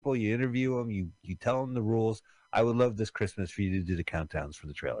people, you interview them, you tell them the rules. I would love this Christmas for you to do the countdowns for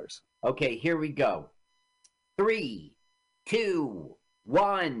the trailers. Okay, here we go. 3, 2,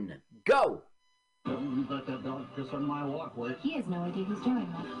 1, go. You let that dog piss on my walkway. He has no idea who's doing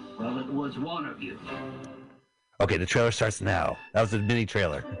that. Well, it was one of you. Okay, the trailer starts now. That was a mini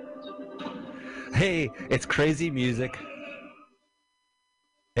trailer. Hey, it's crazy music.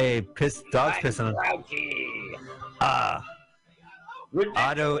 Hey, dogs pissing on.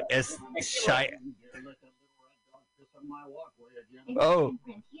 Otto is shy. Oh.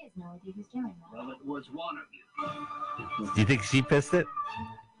 He has no idea who's doing that. Well, it was one of you. Do you think she pissed it?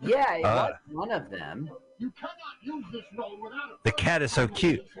 Yeah, it was one of them. You cannot use this road without The cat is so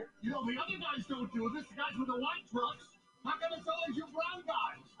cute. You know, the other guys don't do this. The guys with the white trucks. How come it's always you brown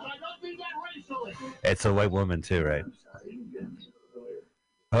guys? And I don't mean that racially. It's a white woman too, right?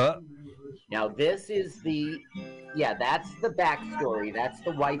 Huh? Now this is that's the backstory. That's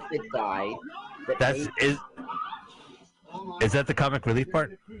the wife that died. Is that the comic relief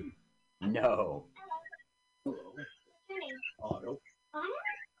part? No.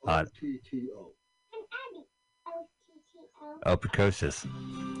 Odd. Oh, precocious.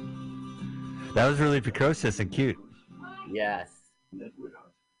 That was really precocious and cute. Yes.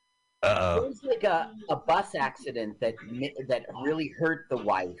 Uh-oh. It was like a bus accident that really hurt the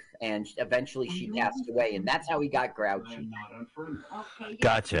wife, and eventually she passed away, and that's how he got grouchy.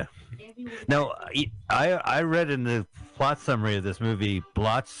 Gotcha. Now, I read in the plot summary of this movie,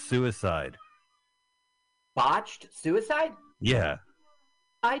 botched suicide. Botched suicide? Yeah.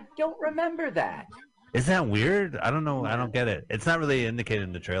 I don't remember that. Isn't that weird? I don't know. I don't get it. It's not really indicated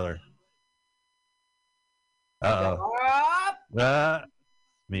in the trailer. Uh-oh.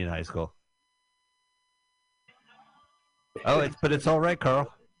 Me in high school. Oh, but it's all right,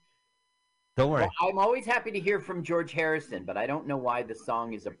 Carl. Don't worry. Well, I'm always happy to hear from George Harrison, but I don't know why the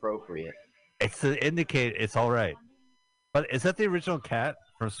song is appropriate. It's to indicate it's all right. But is that the original cat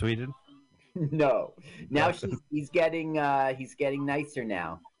from Sweden? No. Now he's getting nicer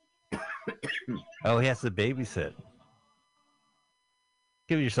now. Oh, he has to babysit.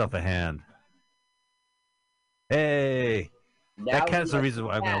 Give yourself a hand. Hey. Now that cat's the reason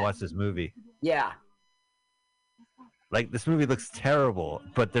why I'm going to watch this movie. Yeah. Like, this movie looks terrible,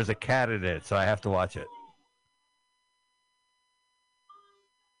 but there's a cat in it, so I have to watch it.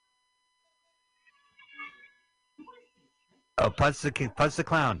 Oh, punch the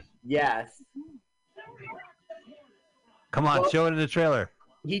clown. Yes. Come on, show it in the trailer.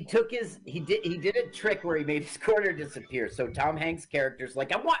 He did a trick where he made his quarter disappear. So Tom Hanks' character's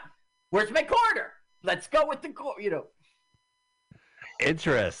like, where's my quarter? Let's go with the quarter,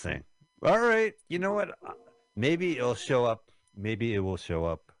 Interesting. All right. You know what? Maybe it'll show up. Maybe it will show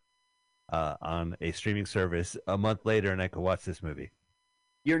up on a streaming service a month later, and I can watch this movie.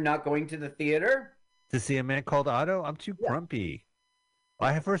 You're not going to the theater? To see A Man Called Otto? I'm too grumpy.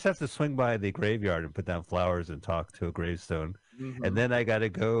 I first have to swing by the graveyard and put down flowers and talk to a gravestone. Mm-hmm. And then I got to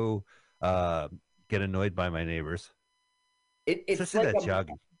go get annoyed by my neighbors. It's like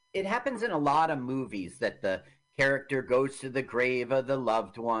jogging. It happens in a lot of movies that the character goes to the grave of the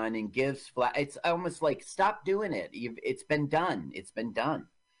loved one and gives it's almost like, stop doing it. It's been done. It's been done.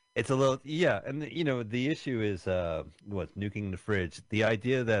 It's a little, yeah. And, the issue is, nuking the fridge. The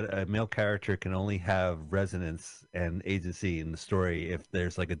idea that a male character can only have resonance and agency in the story if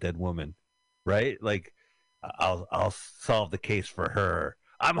there's, like, a dead woman, right? Like, I'll solve the case for her.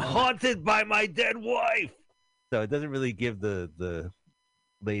 I'm haunted by my dead wife! So it doesn't really give the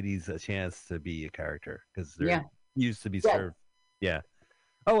ladies a chance to be a character because they're used to be served. Yeah.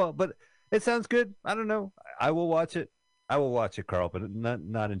 Oh, well, but it sounds good. I don't know. I will watch it. I will watch it, Carl, but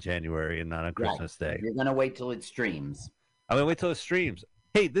not in January and not on Christmas Day. You're going to wait till it streams. I'm going to wait till it streams.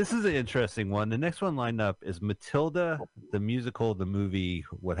 Hey, this is an interesting one. The next one lined up is Matilda, the musical, the movie,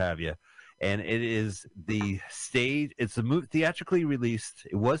 what have you. And it is the stage. It's a theatrically released.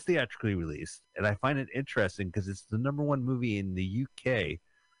 It was theatrically released. And I find it interesting because it's the #1 movie in the UK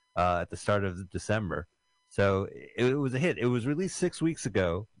at the start of December. So it was a hit. It was released 6 weeks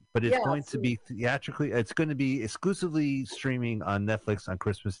ago. But it's going to be theatrically. It's going to be exclusively streaming on Netflix on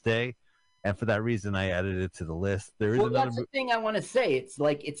Christmas Day, and for that reason, I added it to the list. That's the thing I want to say. It's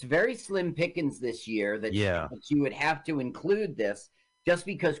like it's very slim pickings this year that you would have to include this just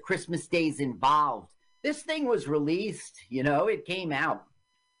because Christmas Day's involved. This thing was released. It came out.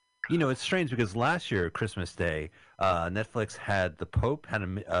 It's strange because last year Christmas Day, Netflix had the Pope had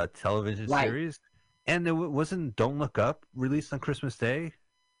a television series, and it wasn't Don't Look Up released on Christmas Day.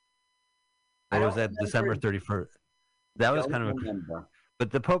 Or was that December 31st? That was kind of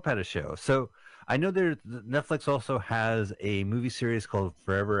but the Pope had a show. So I know Netflix also has a movie series called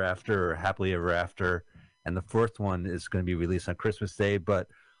Forever After or Happily Ever After, and the fourth one is going to be released on Christmas Day. But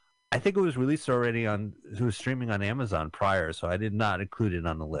I think it was released already it was streaming on Amazon prior, so I did not include it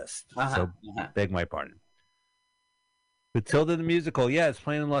on the list. So beg my pardon. Matilda the musical, yeah, it's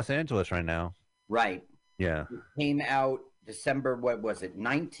playing in Los Angeles right now. Right. Yeah. It came out December, what was it,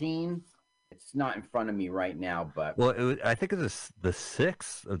 19? It's not in front of me right now, but... Well, I think it's the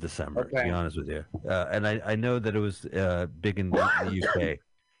 6th of December, to be honest with you. And I know that it was big in the UK.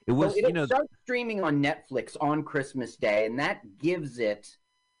 It was, it'll start streaming on Netflix on Christmas Day, and that gives it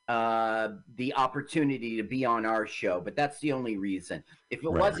the opportunity to be on our show, but that's the only reason. If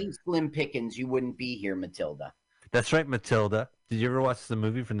it wasn't Slim Pickens, you wouldn't be here, Matilda. That's right, Matilda. Did you ever watch the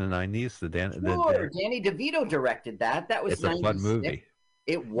movie from the 90s? Danny DeVito directed that. That was It's a fun movie.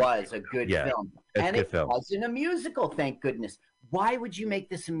 It was a good film. And it wasn't a musical, thank goodness. Why would you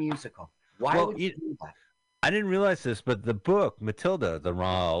make this a musical? Why would you do that? I didn't realize this, but the book, Matilda, the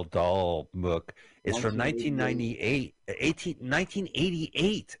Roald Dahl book, is from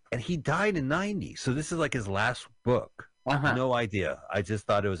 1988, and he died in 90. So this is like his last book. No idea. I just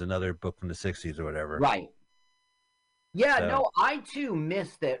thought it was another book from the 60s or whatever. Right. Yeah, no, I too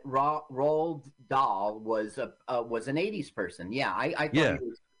missed that Roald Dahl was an 80s person. Yeah, I thought he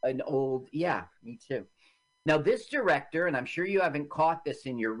was an old, me too. Now, this director, and I'm sure you haven't caught this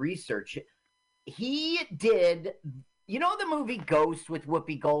in your research, he did, you know the movie Ghost with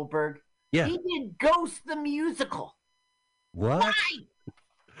Whoopi Goldberg? Yeah. He did Ghost the musical. What? Why?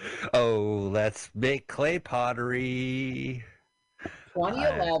 Oh, let's make clay pottery.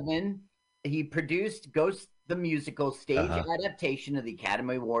 2011, he produced Ghost the musical, stage adaptation of the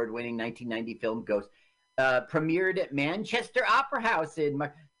Academy Award-winning 1990 film Ghost, premiered at Manchester Opera House in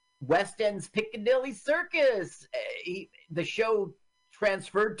West End's Piccadilly Circus. The show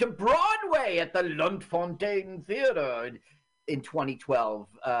transferred to Broadway at the Luntfontein Theater in 2012.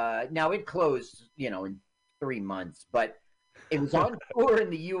 Now, it closed, in 3 months, but it was on tour in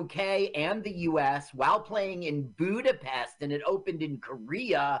the UK and the US while playing in Budapest, and it opened in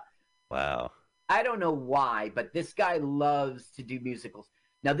Korea. Wow. I don't know why, but this guy loves to do musicals.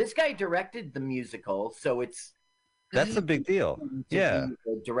 Now, this guy directed the musical, so that's a big deal. Yeah, be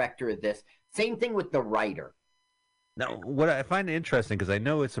the director of this. Same thing with the writer. Now, what I find interesting, because I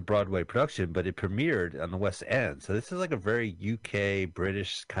know it's a Broadway production, but it premiered on the West End, so this is like a very UK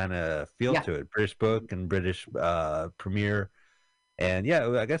British kind of feel to it. British book and British premiere, and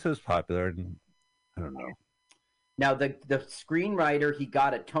I guess it was popular. And I don't know. Now, the screenwriter, he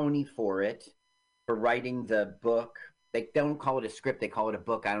got a Tony for it. For writing the book. They don't call it a script, they call it a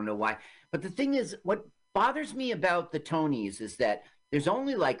book. I don't know why. But the thing is, what bothers me about the Tonys is that there's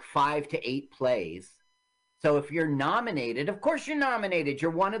only like 5 to 8 plays. So if you're nominated, of course you're nominated. You're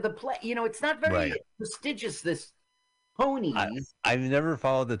one of the it's not very prestigious, this Tonys. I've never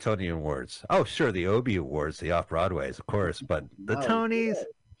followed the Tony Awards. Oh, sure, the Obie Awards, the off-Broadways, of course, but the Tonys. Good.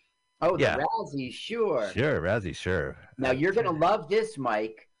 Oh, the Razzies, sure. Sure, Razzies, sure. Now, you're going to love this,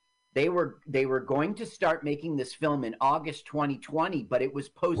 Mike. They were going to start making this film in August 2020, but it was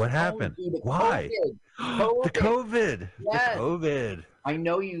postponed. What happened? Why? COVID. The COVID. Yes. The COVID. I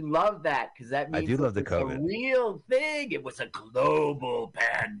know you love that because that means I do love the COVID. A real thing. It was a global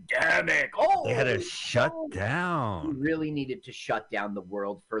pandemic. Oh, they had to shut down. We really needed to shut down the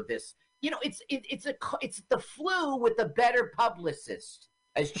world for this. It's the flu with a better publicist,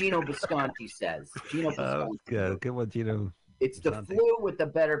 as Gino Bisconti says. Gino Bisconti. Oh, good one, Gino. It's the flu with a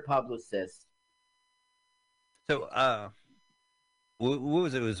better publicist. So, what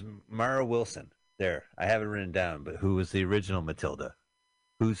was it? It was Mara Wilson. There, I have it written down, but who was the original Matilda?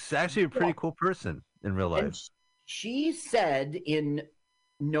 Who's actually a pretty cool person in real life. And she said in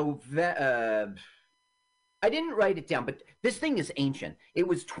November, I didn't write it down, but this thing is ancient. It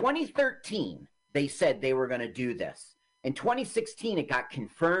was 2013. They said they were going to do this. In 2016, it got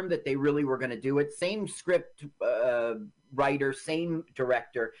confirmed that they really were going to do it. Same script writer, same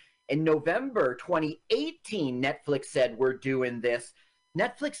director. In November 2018, Netflix said, we're doing this.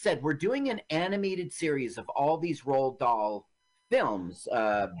 Netflix said, we're doing an animated series of all these Roald Dahl films.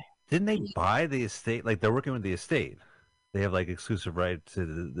 Didn't they buy the estate? Like, they're working with the estate. They have, like, exclusive right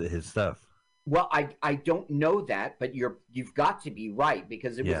to his stuff. Well, I don't know that, but you've got to be right,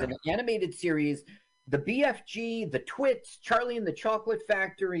 because it was an animated series. The BFG, the Twits, Charlie and the Chocolate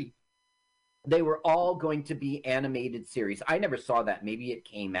Factory, they were all going to be animated series. I never saw that. Maybe it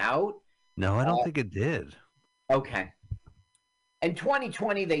came out. No, I don't think it did. Okay. In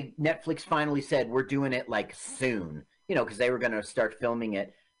 2020, Netflix finally said, we're doing it like soon, because they were going to start filming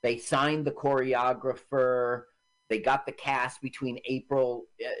it. They signed the choreographer. They got the cast between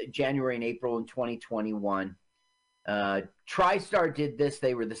January and April in 2021. TriStar did this.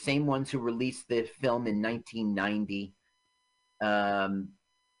 They were the same ones who released the film in 1990.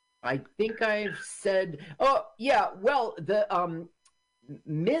 I think I've said. Oh yeah. Well, the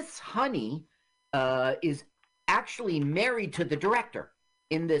Miss Honey is actually married to the director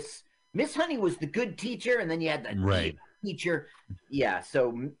in this. Miss Honey was the good teacher, and then you had the teacher. Yeah,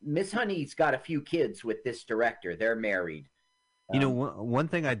 so Miss Honey's got a few kids with this director. They're married. You know, one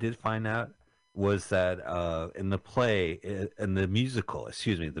thing I did find out was that in the play, in the musical, it's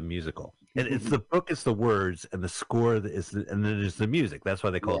the book is the words, and the score and then there's the music. That's why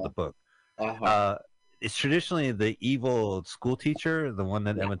they call it the book. It's traditionally the evil school teacher, the one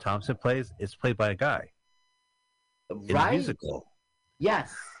that Emma Thompson plays. It's played by a guy. In the musical.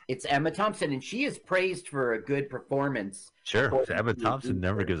 Yes, it's Emma Thompson, and she is praised for a good performance. Sure, Emma Thompson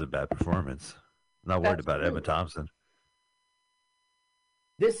never gives a bad performance. I'm not worried about Emma Thompson.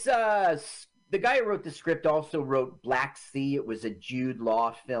 This the guy who wrote the script also wrote Black Sea. It was a Jude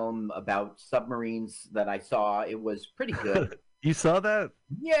Law film about submarines that I saw. It was pretty good. You saw that?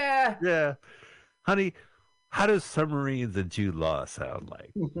 Yeah. Yeah. Honey, how does submarines and Jude Law sound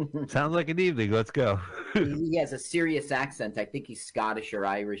like? Sounds like an evening. Let's go. He has a serious accent. I think he's Scottish or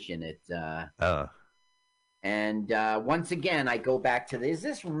Irish in it. And once again, I go back to is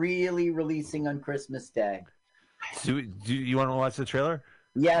this really releasing on Christmas Day? Do you want to watch the trailer?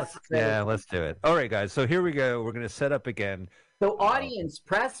 Yes. Let's do it. All right, guys. So here we go. We're going to set up again. So audience,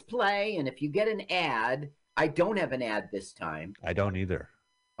 press play, and if you get an ad, I don't have an ad this time. I don't either.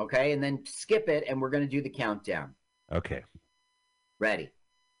 Okay, and then skip it, and we're going to do the countdown. Okay. Ready.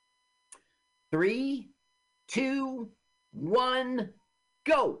 3, 2, 1,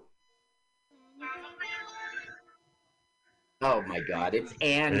 go. Oh, my God. It's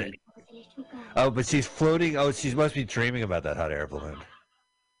Annie. Oh, but she's floating. Oh, she must be dreaming about that hot air balloon.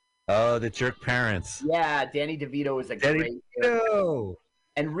 Oh, the jerk parents. Yeah, Danny DeVito was a great. No.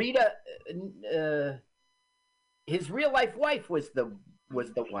 And Rita, his real life wife was the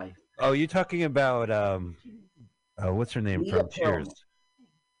wife. Oh, you talking about what's her name Rhea from Perlman. Cheers?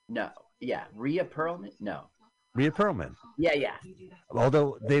 No, yeah, Rhea Perlman. No, Rhea Perlman. Yeah.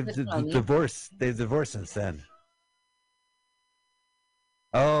 Although they've divorced since then.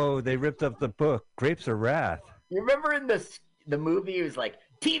 Oh, they ripped up the book, Grapes of Wrath. You remember in the movie, it was like,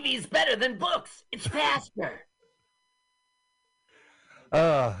 TV's better than books. It's faster.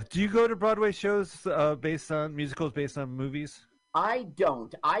 Do you go to Broadway shows based on musicals based on movies? I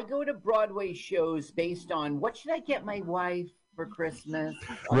don't. I go to Broadway shows based on what should I get my wife for Christmas?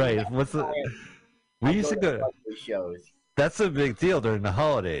 Right. We used to go to Broadway shows. That's a big deal during the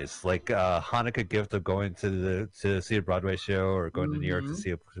holidays, like Hanukkah gift of going to see a Broadway show or going to New York to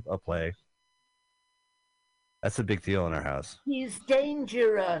see a play. That's a big deal in our house. He's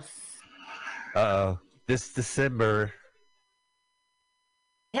dangerous. Uh-oh. This December.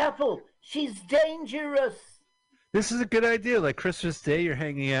 Careful. She's dangerous. This is a good idea. Like Christmas Day, you're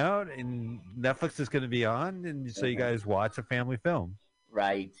hanging out, and Netflix is going to be on, and so you guys watch a family film.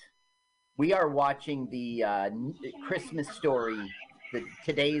 Right. We are watching the Christmas Story,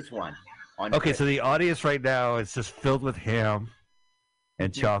 today's one. Okay, so the audience right now is just filled with ham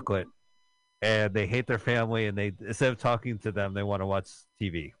and chocolate, and they hate their family, and they instead of talking to them, they want to watch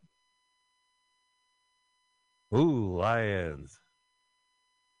TV. Ooh, lions.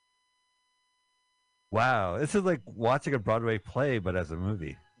 Wow, this is like watching a Broadway play, but as a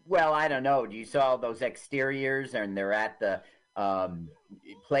movie. Well, I don't know. You saw those exteriors, and they're at the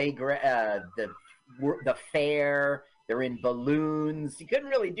playground, the fair. They're in balloons. You couldn't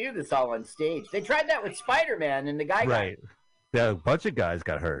really do this all on stage. They tried that with Spider-Man, and the guy Yeah, a bunch of guys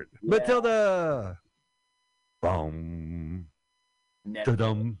got hurt. Yeah. Matilda. Boom.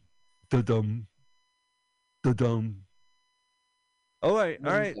 Da-dum. Da-dum. Da-dum. All right.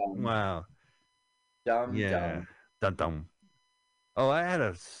 Wow. Dum, yeah. Dum. Oh, I had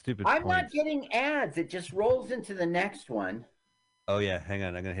a stupid I'm not getting ads. It just rolls into the next one. Oh, yeah. Hang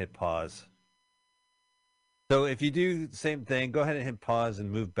on. I'm going to hit pause. So if you do the same thing, go ahead and hit pause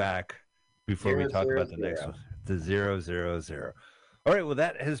and move back before we talk about the next one. The 000. All right. Well,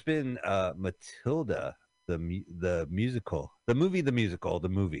 that has been Matilda, the musical. The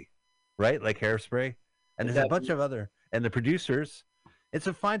movie. Right? Like Hairspray. And there's a bunch of other. And the producers. It's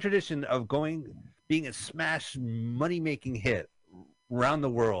a fine tradition of being a smash money-making hit around the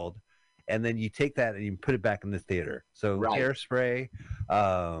world, and then you take that and you put it back in the theater. So Hairspray,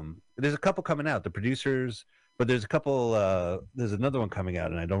 there's a couple coming out, the producers, but there's a couple, there's another one coming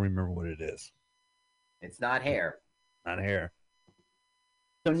out, and I don't remember what it is. It's not Hair. Not Hair.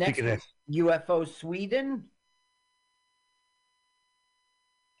 So next, UFO Sweden.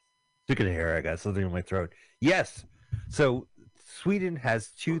 Speaking of hair, I got something in my throat. Yes. So Sweden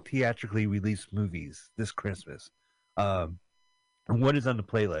has 2 theatrically released movies this Christmas. And one is on the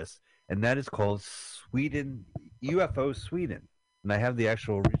playlist, and that is called Sweden UFO Sweden. And I have the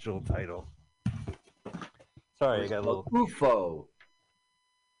actual original title. Sorry, I got a little UFO.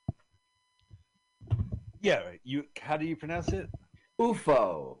 Yeah, how do you pronounce it?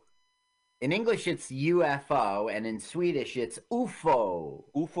 UFO. In English, it's UFO, and in Swedish, it's UFO.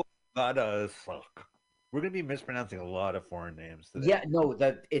 UFO. Suck. We're going to be mispronouncing a lot of foreign names today. Yeah, no,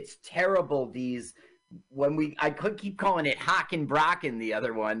 it's terrible. I could keep calling it Haken Brocken, the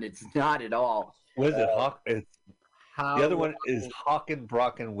other one. It's not at all. What is it? The other one is Haken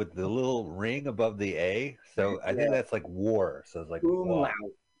Brocken with the little ring above the A. So I think that's like war. So it's like umlaut. Wow.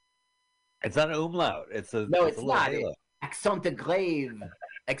 It's not an umlaut. It's not. Accent grave.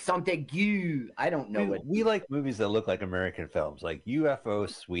 Accent aigu. I don't know what. We like movies that look like American films, like UFO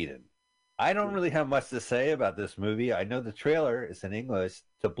Sweden. I don't really have much to say about this movie. I know the trailer is in English.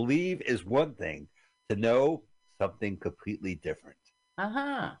 To believe is one thing. To know something completely different.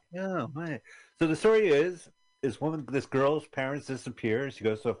 Uh-huh. Oh, my. So the story is this girl's parents disappear. She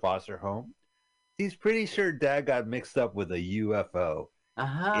goes to a foster home. She's pretty sure dad got mixed up with a UFO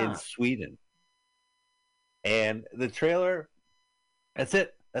in Sweden. And the trailer, that's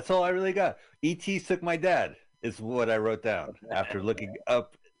it. That's all I really got. E.T. took my dad is what I wrote down after looking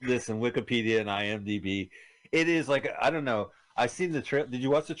up this in Wikipedia and IMDb. It is like, I don't know. I've seen the trailer. Did you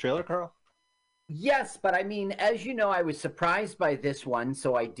watch the trailer, Carl? Yes, but I mean, as you know, I was surprised by this one,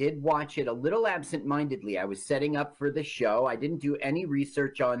 so I did watch it a little absent-mindedly. I was setting up for the show. I didn't do any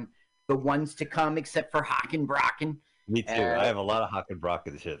research on the ones to come except for Haken Brocken. Me too. I have a lot of Haken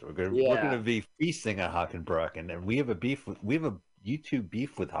Brocken shit. We're gonna be feasting on Haken Brocken, and we have a YouTube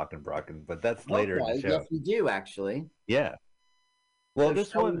beef with Haken Brocken, but that's later in the show. Yes, we do actually. Yeah. Well, so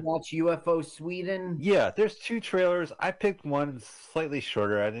this one. Watch UFO Sweden. Yeah, there's 2 trailers. I picked one slightly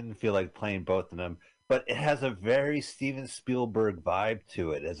shorter. I didn't feel like playing both of them, but it has a very Steven Spielberg vibe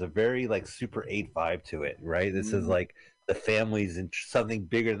to it. It has a very like Super 8 vibe to it, right? This is like the family's in something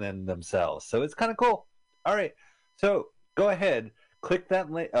bigger than themselves, so it's kind of cool. All right, so go ahead, click that.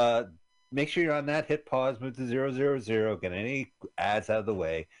 Make sure you're on that. Hit pause. Move to 000. Get any ads out of the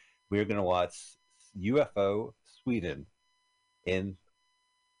way. We're gonna watch UFO Sweden in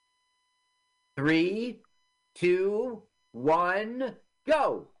 3, 2, 1,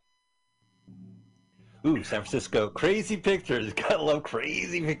 go. Ooh, San Francisco. Crazy pictures. Gotta love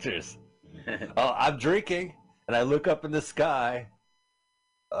crazy pictures. I'm drinking, and I look up in the sky.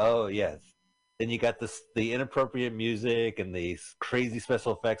 Oh, yes. Then you got the inappropriate music and these crazy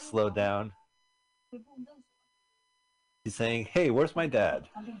special effects slowed down. He's saying, hey, where's my dad?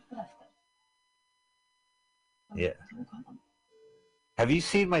 Yeah. Have you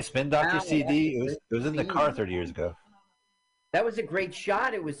seen my Spin Doctor CD? It was in the car 30 years ago. That was a great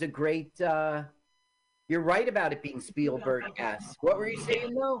shot. It was a great. You're right about it being Spielberg-esque. What were you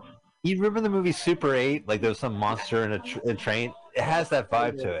saying, though? You remember the movie Super 8? Like there was some monster in a train. It has that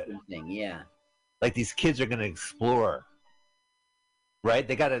vibe to it. Yeah. Like these kids are gonna explore. Right?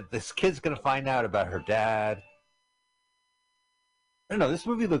 This kid's gonna find out about her dad. I don't know. This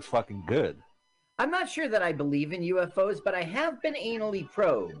movie looks fucking good. I'm not sure that I believe in UFOs, but I have been anally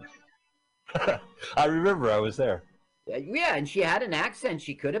probed. I remember I was there. Yeah, and she had an accent.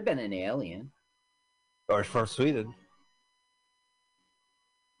 She could have been an alien. Or from Sweden.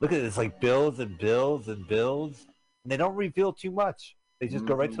 Look at this, like builds and builds and builds. And they don't reveal too much. They just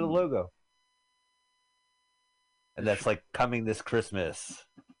go right to the logo. And that's like coming this Christmas.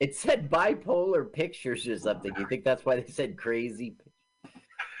 It said bipolar pictures or something. You think that's why they said crazy?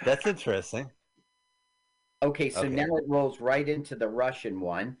 That's interesting. Okay, so now it rolls right into the Russian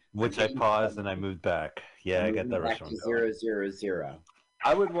one. Which I paused and I moved back. Yeah, I got that Russian one. 000.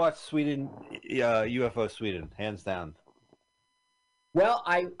 I would watch Sweden, UFO Sweden, hands down. Well,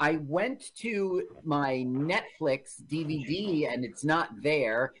 I went to my Netflix DVD and it's not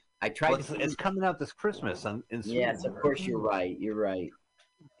there. I tried to. It's coming out this Christmas in Sweden. Yes, of course you're right. You're right.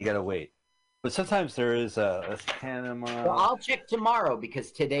 You gotta wait. But sometimes there is a Panama. Well, I'll check tomorrow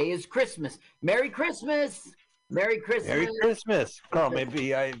because today is Christmas. Merry Christmas! Merry Christmas! Merry Christmas, Carl.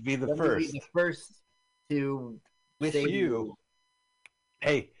 Maybe I'd be the first. Be the first to wish you.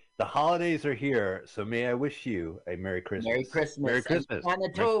 Hey, the holidays are here, so may I wish you a Merry Christmas. Merry Christmas. Merry Christmas. And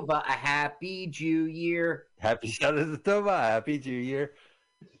Manitoba, a Happy Jew Year. Happy Manitoba, Happy Jew Year.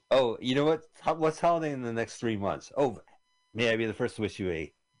 Oh, you know what? What's holiday in the next 3 months? Oh, may I be the first to wish you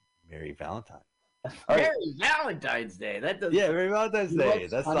a Merry Valentine. Merry Valentine's Day. That doesn't. Yeah, Merry Valentine's Day.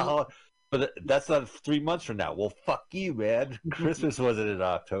 That's the holiday. But that's not 3 months from now. Well, fuck you, man. Christmas wasn't in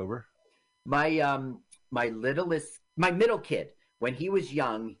October. My middle kid, when he was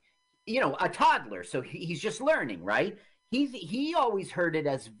young, a toddler, so he's just learning, right? He always heard it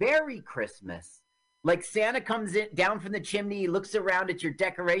as very Christmas. Like Santa comes in down from the chimney, he looks around at your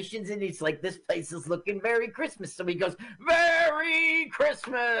decorations, and he's like, "This place is looking very Christmas." So he goes, "Merry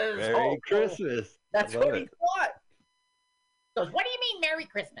Christmas, Merry Christmas." That's what he thought. He goes, "What do you mean, Merry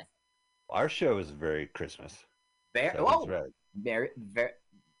Christmas?" Our show is very Christmas. Very,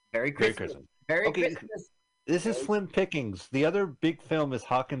 very Christmas. Very Christmas. This is slim pickings. The other big film is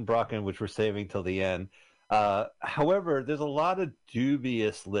Hawk and Brocken, which we're saving till the end. However, there's a lot of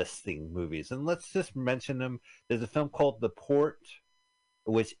dubious listing movies, and let's just mention them. There's a film called The Port,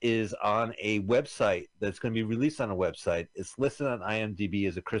 which is on a website that's going to be released on a website. It's listed on IMDb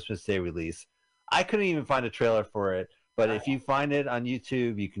as a Christmas Day release. I couldn't even find a trailer for it, but if you find it on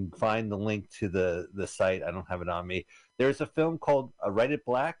YouTube, you can find the link to the site. I don't have it on me. There's a film called Write It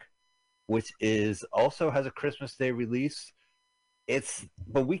Black, which also has a Christmas Day release.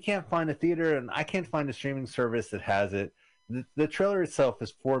 But we can't find a theater, and I can't find a streaming service that has it. The trailer itself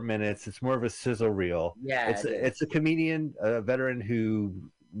is 4 minutes. It's more of a sizzle reel. Yeah, it's a comedian, a veteran who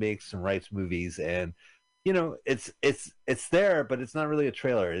makes and writes movies, and it's there, but it's not really a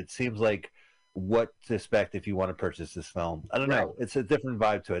trailer. It seems like what to expect if you want to purchase this film. I don't know. It's a different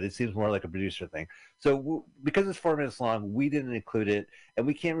vibe to it. It seems more like a producer thing. So because it's 4 minutes long, we didn't include it, and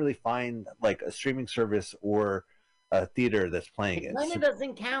we can't really find like a streaming service or a theater that's playing it. Kind of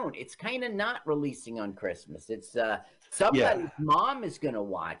doesn't count. It's kind of not releasing on Christmas. It's somebody's mom is going to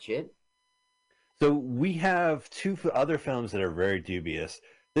watch it. So we have two other films that are very dubious.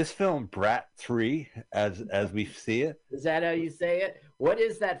 This film, Brat 3, as we see it. Is that how you say it? What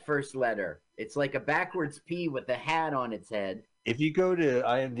is that first letter? It's like a backwards P with a hat on its head. If you go to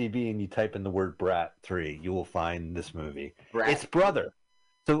IMDb and you type in the word Brat 3, you will find this movie. It's Brother.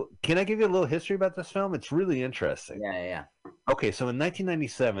 So can I give you a little history about this film? It's really interesting. Yeah. Okay, so in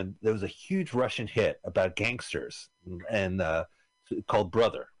 1997, there was a huge Russian hit about gangsters and called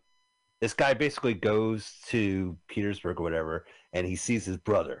Brother. This guy basically goes to Petersburg or whatever, and he sees his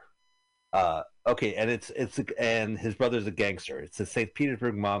brother. And his brother's a gangster. It's a St.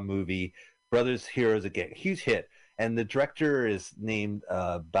 Petersburg mob movie. Brother's hero is a huge hit, and the director is named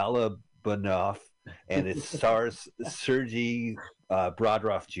Balabanov, and it stars Sergei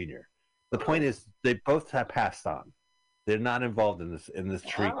Brodroff Jr. The point is, they both have passed on. They're not involved in this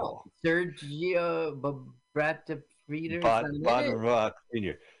treacle. Sergio Brodroff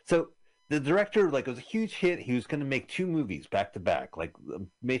Jr. So the director, it was a huge hit. He was going to make two movies back to back, like the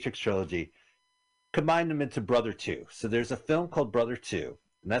Matrix trilogy. Combined them into Brother 2. So there's a film called Brother 2,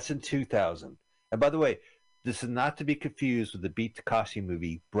 and that's in 2000. And by the way, this is not to be confused with the Beat Takashi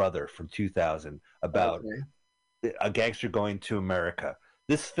movie Brother from 2000 about a gangster going to America.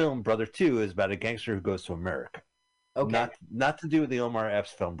 This film, Brother 2, is about a gangster who goes to America. Okay. Not to do with the Omar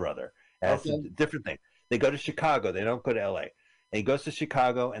Epps film Brother. That's a different thing. They go to Chicago. They don't go to L.A. And he goes to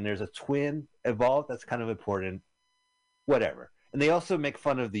Chicago, and there's a twin involved. That's kind of important. Whatever. And they also make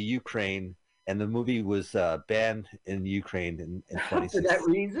fun of the Ukraine, and the movie was banned in Ukraine in 2016. For that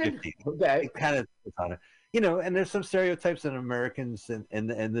reason? Okay. It kind of puts on it. And there's some stereotypes in Americans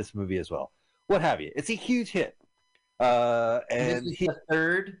in this movie as well. What have you. It's a huge hit. And this is the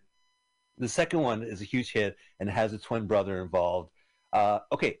third? The second one is a huge hit and has a twin brother involved.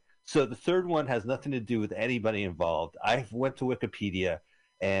 Okay, so the third one has nothing to do with anybody involved. I went to Wikipedia,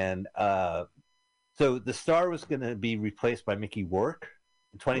 and so the star was going to be replaced by Mickey Rourke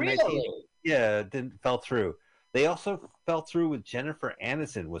in 2019. Really? Yeah, it fell through. They also fell through with Jennifer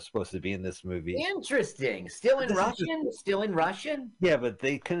Aniston was supposed to be in this movie. Interesting. Still in Russian? Still in Russian? Yeah, but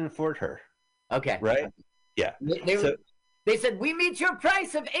they couldn't afford her. Okay. Right? Yeah. They said, we meet your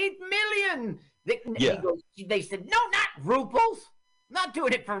price of $8 million. They said, no, not ruples. Not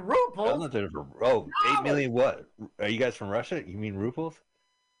doing it for ruples. I'm not doing it for 8 million what? Are you guys from Russia? You mean ruples?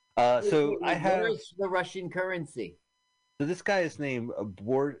 So I have the Russian currency. So this guy is named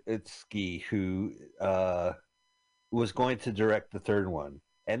Boritsky, who was going to direct the third one.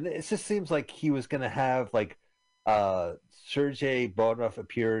 And it just seems like he was going to have Sergei Brodroff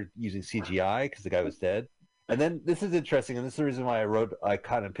appear using CGI because the guy was dead. And then this is interesting, and this is the reason why I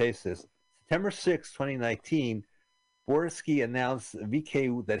cut and paste this. September 6, 2019, Boritsky announced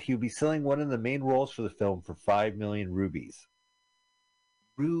VK that he would be selling one of the main roles for the film for 5 million rubies.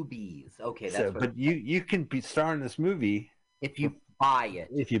 Rubies. Okay, but you can star in this movie if you buy it.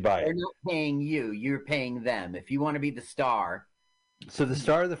 If you buy it. They're not paying you, you're paying them. If you want to be the star. So the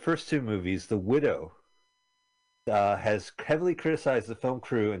star of the first two movies, The Widow, has heavily criticized the film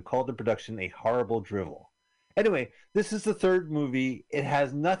crew and called the production a horrible drivel. Anyway, this is the third movie. It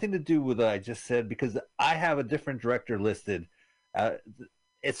has nothing to do with what I just said because I have a different director listed. Uh,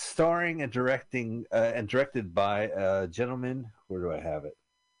 it's starring and directed by a gentleman. Where do I have it?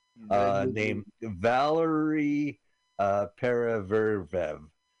 Named Valery Paravervev.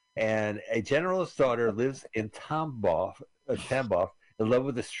 And a general's daughter lives in Tambov, in love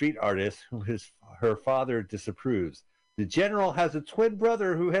with a street artist whom her father disapproves. The general has a twin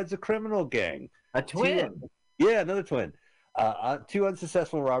brother who heads a criminal gang. A twin? Yeah, another twin. Two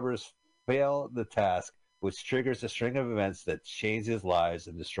unsuccessful robbers fail the task, which triggers a string of events that changes lives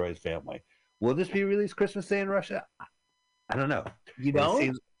and destroys family. Will this be released Christmas Day in Russia? I don't know. You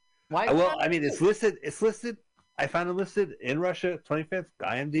don't? Why? Well, I mean, it's listed. It's listed. I found it listed in Russia, 25th,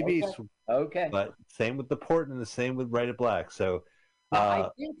 IMDb. Okay. But same with the port and the same with Write It Black. So I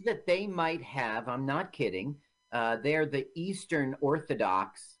think that they might have, I'm not kidding, they're the Eastern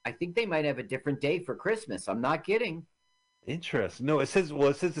Orthodox. I think they might have a different day for Christmas. I'm not kidding. Interesting. No, it says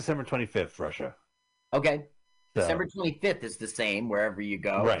December 25th, Russia. Okay. So, December 25th is the same wherever you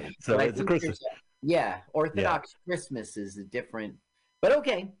go. Right. So it's a Christmas. Orthodox Christmas is a different, but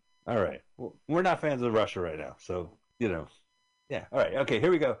okay. All right. Well, we're not fans of Russia right now. So, yeah. All right. Okay, here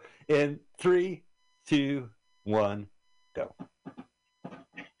we go. In 3, 2, 1, go.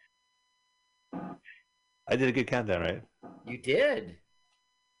 I did a good countdown, right? You did.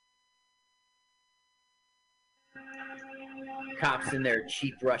 Cops in their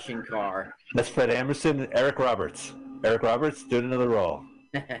cheap Russian car. That's Fred Emerson and Eric Roberts. Eric Roberts doing another role.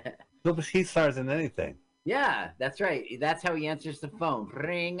 He stars in anything. Yeah, that's right. That's how he answers the phone.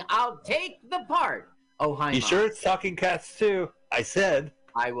 Ring, I'll take the part. Oh, hi, You sure it's Talking Cats too? I said.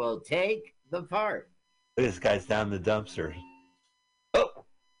 I will take the part. Look, this guy's down the dumpster. Oh!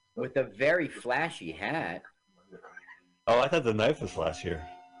 With a very flashy hat. Oh, I thought the knife was last year.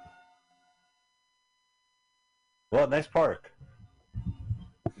 Well, nice park.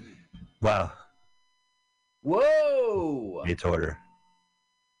 Wow. Whoa! It's order.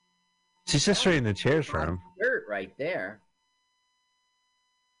 She's just straightening the chairs for him. Dirt right there.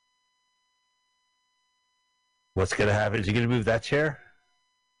 What's going to happen? Is he going to move that chair?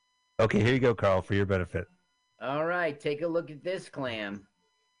 Okay, here you go, Carl, for your benefit. All right, take a look at this clam.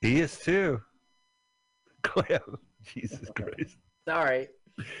 He is too. Clam. Jesus Christ. Sorry.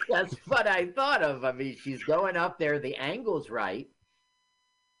 That's what I thought of. I mean, she's going up there. The angle's right.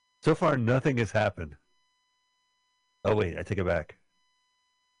 So far, nothing has happened. Oh, wait, I take it back.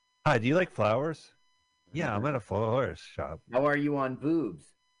 Hi, do you like flowers? Yeah, I'm at a florist shop. How are you on boobs?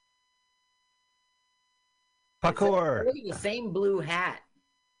 Parkour. The same blue hat.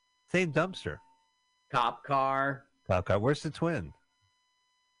 Same dumpster. Cop car. Cop car. Where's the twin?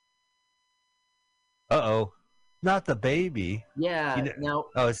 Uh-oh. Not the baby. Yeah. Now.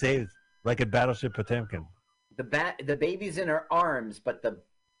 Oh, it saves like a Battleship Potemkin. The baby's in her arms, but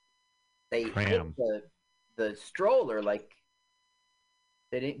they hit the stroller like.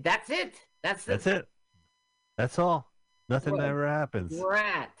 That's it. That's it. That's all. Nothing ever happens.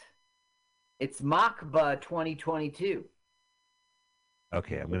 Rat. It's Machba 2022.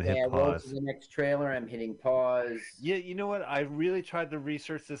 Okay, I'm going to hit pause. To the next trailer. I'm hitting pause. Yeah, you know what? I really tried to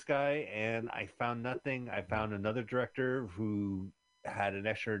research this guy, and I found nothing. I found another director who had an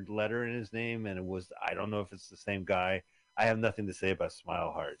extra letter in his name, and it was, I don't know if it's the same guy. I have nothing to say about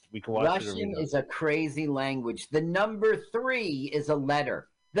Smile Heart. We can watch Russian is a crazy language. The number 3 is a letter.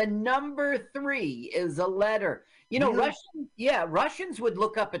 The number 3 is a letter. You know, really? Russians would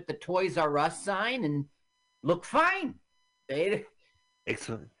look up at the Toys R Us sign and look fine.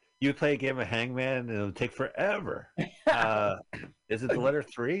 Excellent. You would play a game of Hangman, and it would take forever. Is it the letter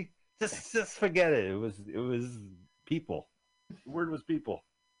 3? Just forget it. It was people. The word was people.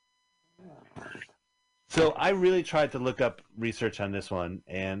 So I really tried to look up research on this one,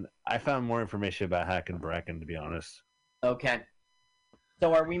 and I found more information about Hack and Bracken, to be honest. Okay.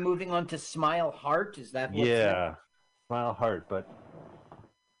 So are we moving on to Smile Heart? Is that what's Smile Heart, but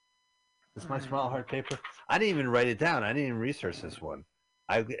is my Smile Heart paper? I didn't even write it down. I didn't even research this one.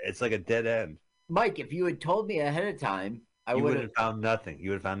 It's like a dead end. Mike, if you had told me ahead of time, I would have found nothing. You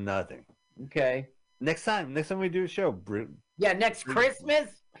would have found nothing. Okay. Next time we do a show, yeah, next Christmas.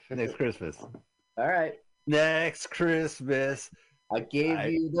 Next Christmas. All right. Next Christmas. I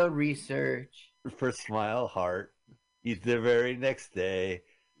gave you the research for Smile Heart. The very next day,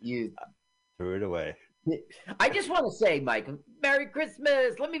 you threw it away. I just want to say, Mike, Merry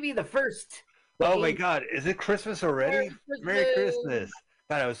Christmas. Let me be the first. Oh my God, is it Christmas already? Merry Christmas.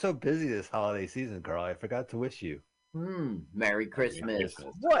 God, I was so busy this holiday season, Carl. I forgot to wish you. Merry Christmas.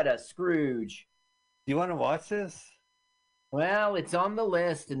 What a Scrooge. Do you want to watch this? Well, it's on the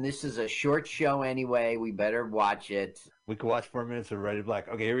list, and this is a short show anyway. We better watch it. We could watch 4 minutes of Red and Black.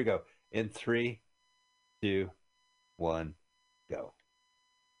 Okay, here we go. In 3, 2, 1, go.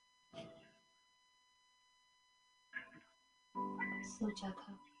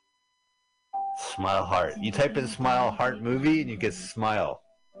 Smile Heart. You type in Smile Heart movie and you get Smile.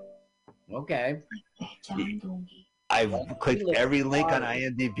 Okay. I've clicked every link on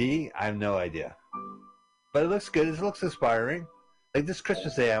IMDb. I have no idea. But it looks good. It looks inspiring. Like this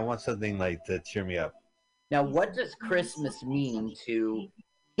Christmas Day, I want something like to cheer me up. Now, what does Christmas mean to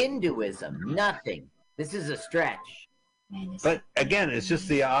Hinduism? Nothing. This is a stretch. But again, it's just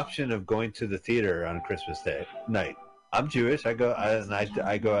the option of going to the theater on Christmas Day night. I'm Jewish. I go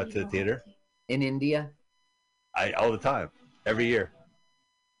out to the theater. In India? All the time. Every year.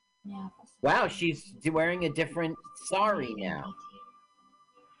 Wow, she's wearing a different sari now.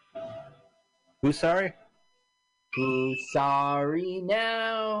 Who's sorry? Who's sorry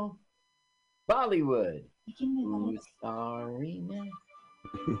now? Bollywood. Who's sorry now?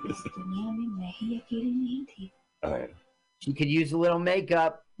 All right. She could use a little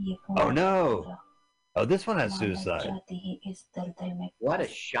makeup. Oh no! Oh, this one has suicide. What a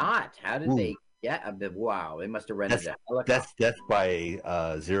shot! How did they get? Wow, they must have rented that. That's death by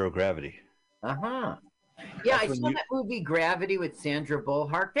zero gravity. Yeah, I saw that movie Gravity with Sandra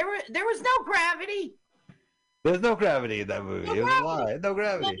Bullock. There was no gravity. There's no gravity in that movie. It was a lie. No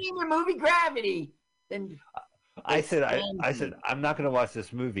gravity. In the movie Gravity. Then I said I'm not going to watch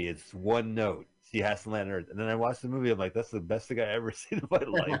this movie. It's one note. She has to land on Earth. And then I watched the movie. I'm like, that's the best thing I ever seen in my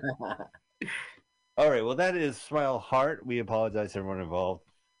life. All right. Well, that is Smile Heart. We apologize to everyone involved.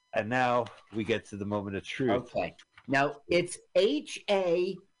 And now we get to the moment of truth. Okay. Now it's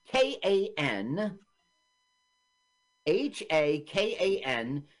HAKAN. HAKAN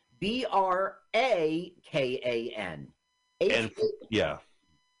BRAKAN. And yeah.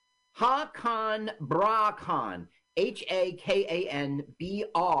 Hakan Brakan. HAKAN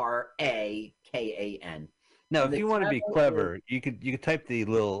BRAKAN. Now, if you want to be clever, you could type the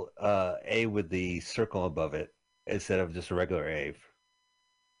little A with the circle above it instead of just a regular A.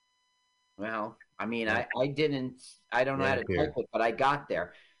 Well, I mean, I don't know how to type it, but I got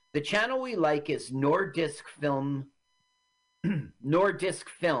there. The channel we like is Nordisk Film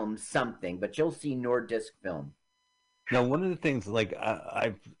something, but you'll see Nordisk Film. Now, one of the things, like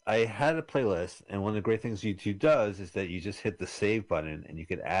I had a playlist, and one of the great things YouTube does is that you just hit the save button and you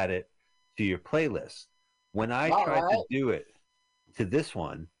can add it to your playlist. When I tried to do it to this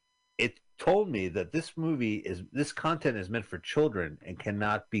one, it told me that this content is meant for children and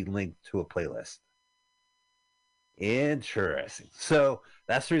cannot be linked to a playlist. Interesting. So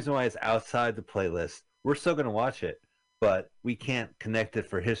that's the reason why it's outside the playlist. We're still going to watch it, but we can't connect it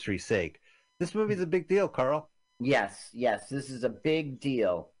for history's sake. This movie's a big deal, Carl. Yes, this is a big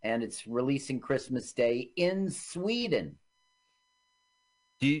deal, and it's releasing Christmas Day in Sweden.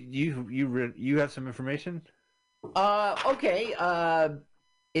 Do you have some information? Okay.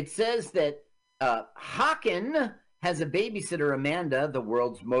 It says that Hakan has a babysitter, Amanda, the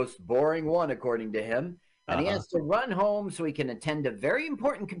world's most boring one, according to him, and he has to run home so he can attend a very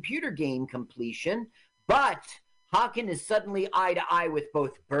important computer game completion. But Hakan is suddenly eye to eye with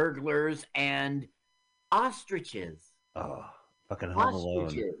both burglars and ostriches. Oh, fucking Home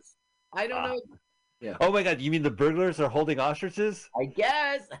Alone. I don't know. Yeah. Oh my God! You mean the burglars are holding ostriches? I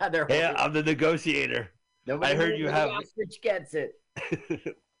guess they're. Yeah, I'm the negotiator. Nobody I heard you have. Ostrich gets it.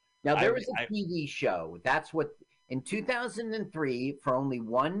 Now there was a TV show. That's what in 2003, for only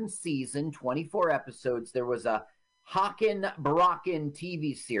one season, 24 episodes, there was a Hakan Brakan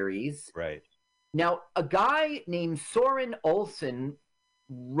TV series. Right. Now a guy named Soren Olsen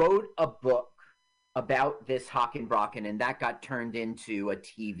wrote a book about this Hakan Brakan, and that got turned into a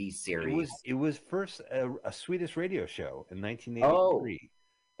TV series. It was first a Swedish radio show in 1983.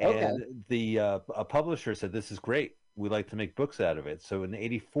 And a publisher said, this is great. We like to make books out of it. So in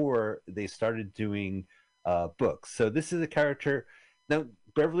 84, they started doing books. So this is a character. Now,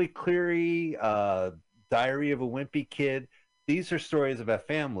 Beverly Cleary, Diary of a Wimpy Kid, these are stories about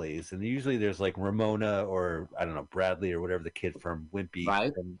families. And usually there's like Ramona or, I don't know, Bradley or whatever the kid from Wimpy.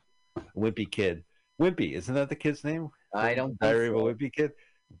 Right. Wimpy Kid. Wimpy, isn't that the kid's name? I don't Diary of a Wimpy Kid?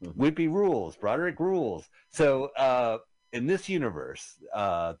 Wimpy rules. Broderick rules. So in this universe,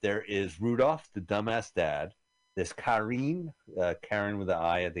 there is Rudolph, the dumbass dad. There's Karen, Karen with the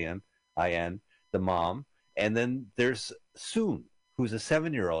I at the end, I-N, the mom. And then there's Soon, who's a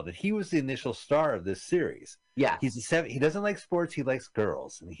 7-year-old. And he was the initial star of this series. Yeah. He doesn't like sports. He likes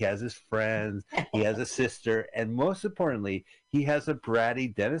girls. And he has his friends. He has a sister. And most importantly, he has a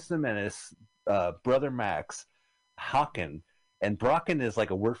bratty Dennis the Menace brother Max. Haken, and Brocken is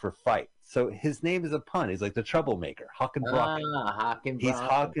like a word for fight. So his name is a pun. He's like the troublemaker, Haken Brocken. Haken He's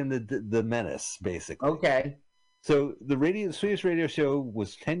Brocken. Haken the menace, basically. Okay. So the Swedish radio show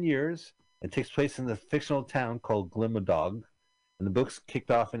was 10 years and takes place in the fictional town called Glimmerdag, and the books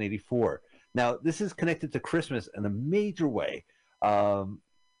kicked off in 84. Now, this is connected to Christmas in a major way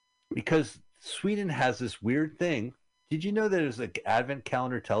because Sweden has this weird thing. Did you know there's an advent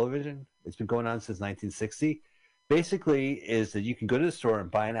calendar television? It's been going on since 1960. Basically, is that you can go to the store and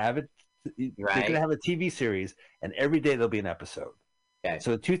buy an advent. They're going to have a TV series, and every day there'll be an episode. Okay.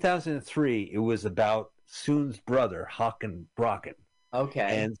 So in 2003, it was about Soon's brother, Haken Brocken.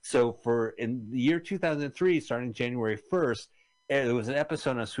 Okay. And so in the year 2003, starting January 1st, there was an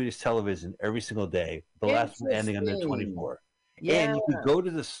episode on Swedish television every single day, the last one ending on the 24. Yeah. And you could go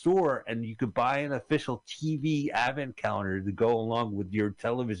to the store and you could buy an official TV advent calendar to go along with your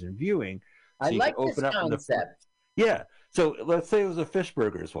television viewing. So I like this concept. Yeah. So let's say it was a Fish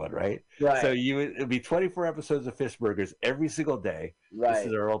Burgers one, right? Right. So it'd be 24 episodes of Fish Burgers every single day. Right. This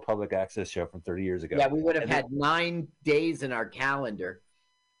is our old public access show from 30 years ago. Yeah, we would have had 9 days in our calendar.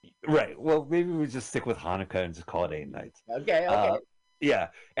 Right. Well, maybe we just stick with Hanukkah and just call it 8 nights. Okay. Okay. Yeah.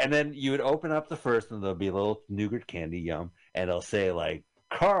 And then you would open up the first, and there'll be a little nougat candy, yum, and it'll say like,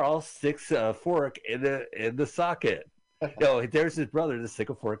 "Carl sticks a fork in the socket." There's his brother to stick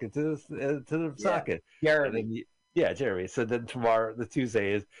a fork into the socket. Jeremy. Jeremy. So then tomorrow, the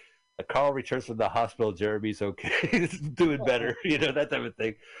Tuesday is Carl returns from the hospital. Jeremy's okay, he's doing better, that type of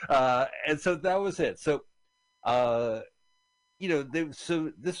thing. And so that was it. So, so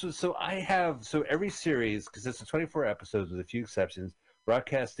every series, because it's 24 episodes with a few exceptions,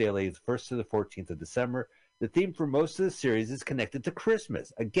 broadcast daily, the 1st to the 14th of December. The theme for most of the series is connected to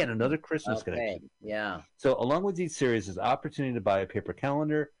Christmas. Again, another Christmas connection. Yeah. So along with each series, there's opportunity to buy a paper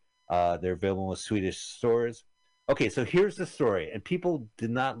calendar. They're available in Swedish stores. Okay, so here's the story. And people did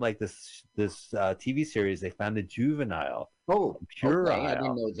not like this TV series. They found it juvenile. Oh, puerile. Okay. I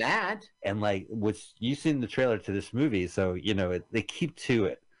didn't know that. And which you've seen the trailer to this movie, so they keep to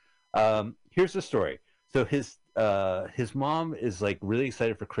it. Here's the story. So his mom is like really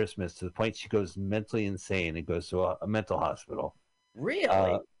excited for Christmas to the point she goes mentally insane and goes to a mental hospital.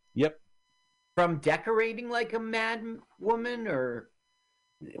 Really? Yep. From decorating like a mad woman, or?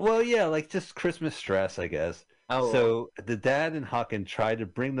 Well, yeah, like just Christmas stress, I guess. Oh. So the dad and Haken tried to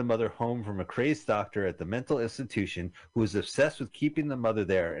bring the mother home from a crazed doctor at the mental institution who was obsessed with keeping the mother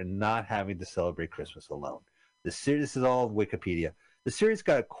there and not having to celebrate Christmas alone. This is all Wikipedia. The series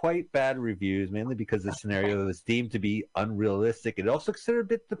got quite bad reviews, mainly because the scenario was deemed to be unrealistic and also considered a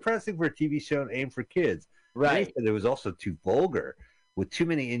bit depressing for a TV show aimed for kids. Right. It was also too vulgar, with too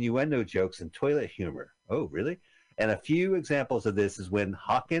many innuendo jokes and toilet humor. Oh, really? And a few examples of this is when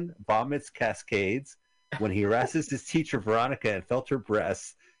Haken vomits cascades, when he harasses his teacher Veronica and felt her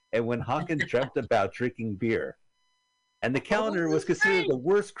breasts, and when Haken dreamt about drinking beer. And the calendar was considered the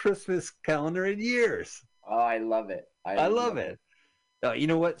worst Christmas calendar in years. Oh, I love it. I love it. You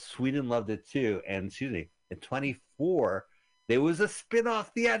know what? Sweden loved it too. And excuse me, in 24, there was a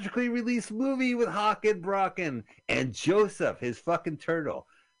spin-off theatrically released movie with Haken Brocken and Joseph, his fucking turtle.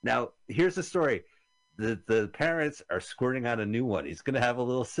 Now, here's the story. The parents are squirting out a new one. He's going to have a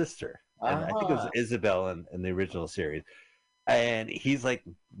little sister. And I think it was Isabel in the original series. And he's like,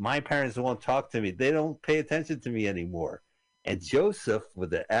 my parents won't talk to me. They don't pay attention to me anymore. And Joseph, with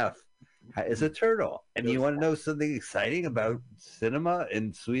the F, is a turtle. And you want to know something exciting about cinema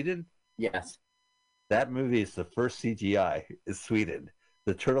in Sweden? Yes. That movie is the first CGI in Sweden.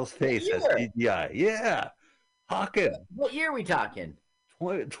 The turtle's face has CGI. Yeah. Haken. What year are we talking?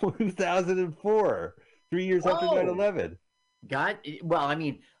 2004. 3 years after 9/11. Well, I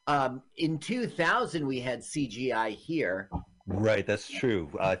mean, in 2000 we had CGI here. Right, that's true.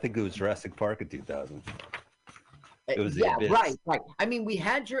 I think it was Jurassic Park in 2000. It was right. I mean, we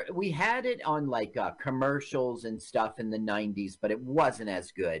had it on like commercials and stuff in the 90s, but it wasn't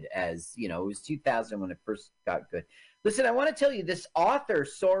as good as, it was 2000 when it first got good. Listen, I want to tell you, this author,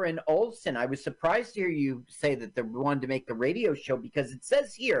 Soren Olsen, I was surprised to hear you say that they wanted to make the radio show, because it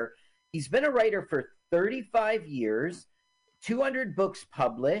says here he's been a writer for 35 years, 200 books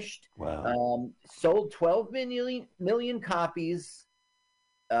published, sold 12 million copies,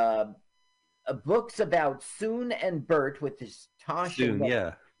 books about Soon and Bert with his Tasha. Soon,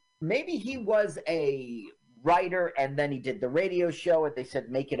 yeah. Maybe he was a writer and then he did the radio show and they said,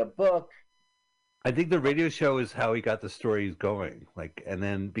 make it a book. I think the radio show is how he got the stories going. And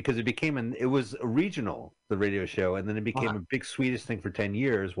then because it was regional, the radio show, and then it became a big Swedish thing for 10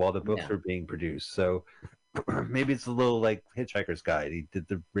 years while the books were being produced. So maybe it's a little like Hitchhiker's Guide. He did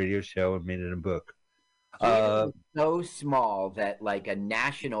the radio show and made it a book. Canada is so small that like a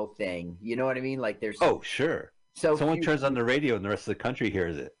national thing, you know what I mean? Like there's sure. so Someone turns on the radio and the rest of the country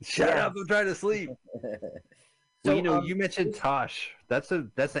hears it. Shut up! I'm trying to sleep. So well, you mentioned Tosh. That's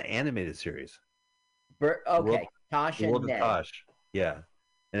an animated series. Okay, Tosh and Ned. Tosh. Yeah,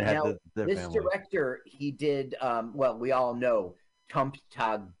 and it had now, this family. director, he did. Well, we all know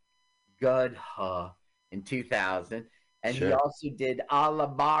Tumptag Gudha in 2000, and he also did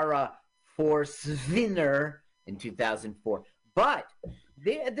Alabara Forsvinner in 2004. But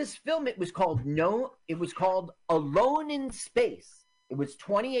this film, it was called Alone in Space. It was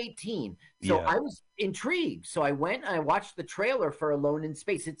 2018. So I was intrigued. So I went and I watched the trailer for Alone in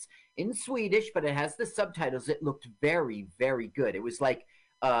Space. It's in Swedish, but it has the subtitles. It looked very, very good. It was like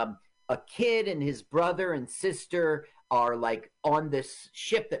a kid and his brother and sister are like on this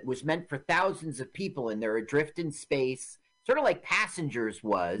ship that was meant for thousands of people, and they're adrift in space, sort of like Passengers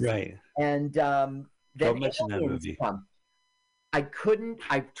was. Right. And then mention that movie. I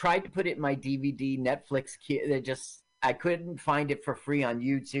tried to put it in my DVD, Netflix. I couldn't find it for free on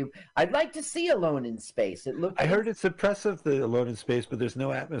YouTube. I'd like to see Alone in Space. I heard it's impressive, the Alone in Space, but there's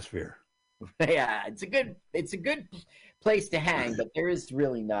no atmosphere. Yeah, it's a good place to hang, but there is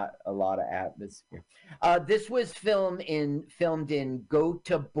really not a lot of atmosphere. This was filmed in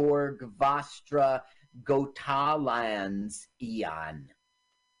Göteborg, Västra Götalands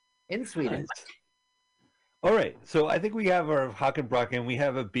in Sweden. Nice. All right, so I think we have our Hakenbrocken. We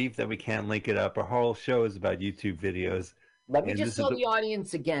have a beef that we can't link it up. Our whole show is about YouTube videos. Let me just tell the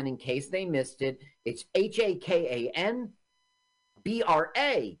audience again, in case they missed it. It's HAKANBRAKAN,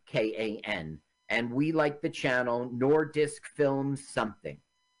 and we like the channel Nordisk Films something.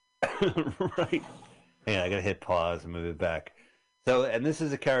 Right. Yeah, I gotta hit pause and move it back. So, and this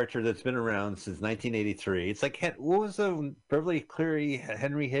is a character that's been around since 1983. It's like, what was the Beverly Cleary,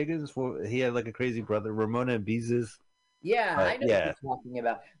 Henry Higgins? He had like a crazy brother, Ramona Beezus. Yeah, I know what you're talking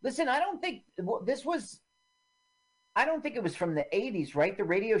about. Listen, I don't think it was from the 80s, right? The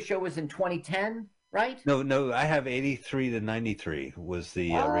radio show was in 2010, right? No, I have 83 to 93 was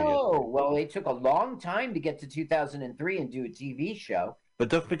the radio. Oh, well, they took a long time to get to 2003 and do a TV show. But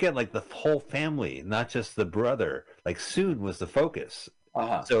don't forget, like, the whole family, not just the brother. Like, Soon was the focus.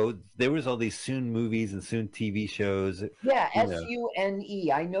 So there was all these Soon movies and Soon TV shows. Yeah,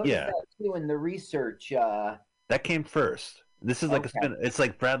 SUNE. I noticed that, too, in the research. That came first. This is like a spin. It's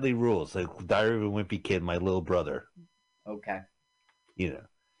like Bradley Rules, like Diary of a Wimpy Kid, My Little Brother. Okay.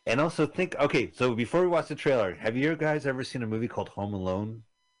 And also think, so before we watch the trailer, have you guys ever seen a movie called Home Alone?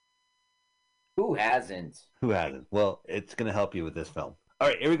 Who hasn't? Well, it's going to help you with this film. All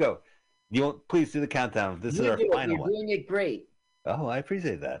right, here we go. Please do the countdown. This is our final one. You're doing it great. Oh, I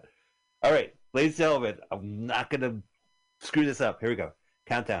appreciate that. All right, ladies and gentlemen, I'm not going to screw this up. Here we go.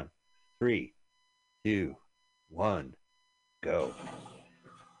 Countdown. 3, 2, 1, go.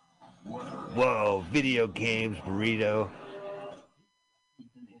 Whoa, video games, burrito.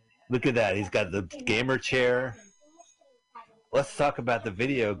 Look at that. He's got the gamer chair. Let's talk about the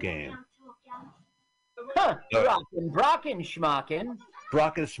video game. Huh. Brocken Schmocken.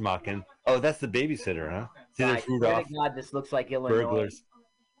 Brocken Schmocken. Oh, that's the babysitter, huh? See, there's Rudolph. God, this looks like Illinois. Burglars.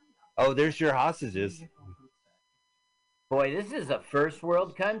 Oh, there's your hostages. Boy, this is a first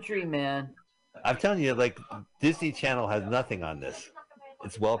world country, man. I'm telling you, like, Disney Channel has nothing on this.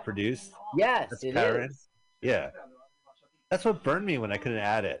 It's well produced. Yes, it is. Yeah. That's what burned me when I couldn't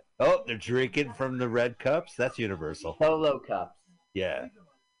add it. Oh, they're drinking from the red cups. That's universal. Solo cups. Yeah.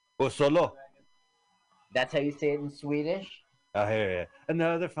 Oh, solo. That's how you say it in Swedish? Oh, here.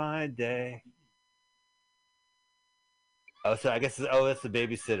 Another fine day. Oh, so I guess, that's the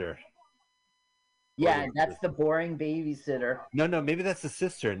babysitter. Yeah, that's the boring babysitter. No, maybe that's the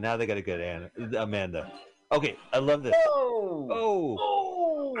sister. Now they got a good Amanda. Okay, I love this. Oh.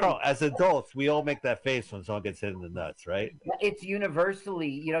 Carl, as adults, we all make that face when someone gets hit in the nuts, right? It's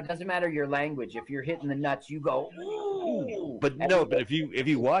universally, it doesn't matter your language. If you're hitting the nuts, you go, ooh. But if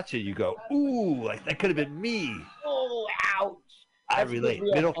you watch it, you go, ooh, like that could have been me. Oh, ouch. I relate.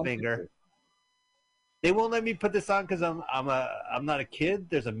 Middle finger. They won't let me put this on because I'm not a kid.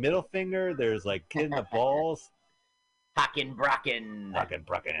 There's a middle finger. There's like kid in the balls. Hakenbrocken.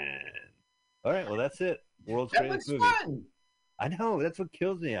 All right, well that's it. World's greatest movie. Fun. I know, that's what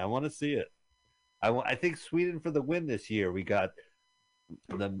kills me. I want to see it. I think Sweden for the win this year. We got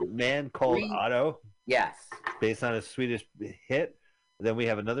The Man Called Otto. Yes. Based on a Swedish hit. Then we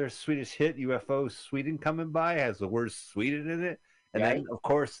have another Swedish hit, UFO Sweden coming by, has the word Sweden in it. And then, of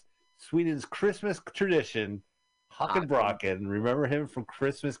course, Sweden's Christmas tradition, Hakenbrocken. Remember him from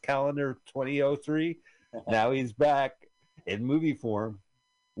Christmas calendar 2003? Now he's back in movie form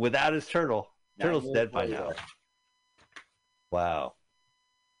without his turtle. Turtle's dead by now. Wow.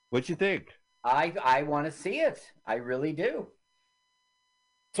 What'd you think? I want to see it. I really do.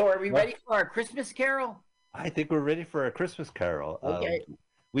 So are we ready for our Christmas Carol? I think we're ready for our Christmas Carol. Okay.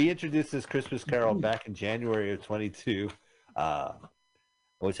 We introduced this Christmas Carol back in January of 22,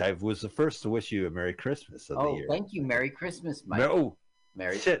 which I was the first to wish you a Merry Christmas of the year. Thank you. Merry Christmas, Mike.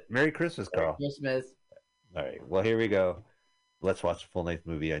 Merry Christmas, Carl. Merry Christmas. All right. Well, here we go. Let's watch a full-length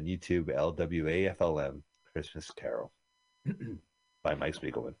movie on YouTube, LWAFLM, Christmas Carol by Mike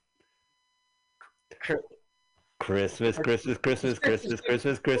Spiegelman. Christmas, Christmas, Christmas, Christmas,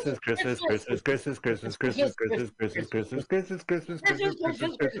 Christmas, Christmas, Christmas, Christmas, Christmas, Christmas, Christmas, Christmas, Christmas, Christmas, Christmas,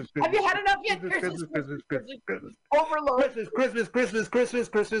 Christmas, Christmas. Have you had enough yet? Christmas, overload. Christmas, Christmas, Christmas,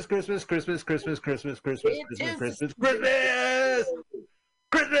 Christmas, Christmas, Christmas, Christmas, Christmas, Christmas, Christmas, Christmas,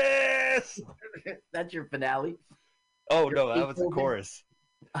 Christmas. That's your finale. Oh no, that was the chorus.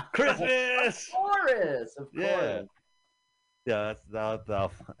 Christmas. Chorus, of course. Yeah,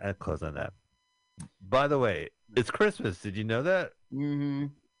 I'll close on that. By the way, it's Christmas. Did you know that?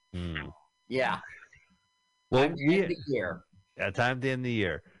 Mm-hmm. Yeah. Well, time to end the year. Yeah, time to end the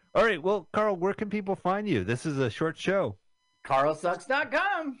year. All right. Well, Carl, where can people find you? This is a short show.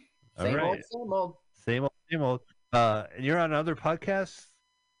 CarlSucks.com. Same old, same old. Same old, same old. And you're on other podcasts?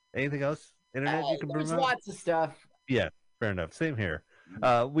 Anything else? Internet you can promote? There's lots of stuff. Yeah, fair enough. Same here.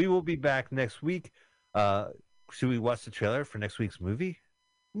 We will be back next week. Should we watch the trailer for next week's movie?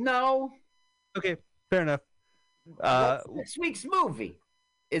 No. Okay, fair enough. What's next week's movie?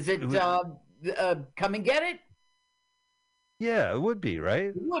 Is it Come and Get It? Yeah, it would be, right?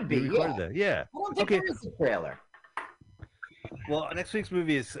 It would be, yeah. I don't think there is a trailer. Well, next week's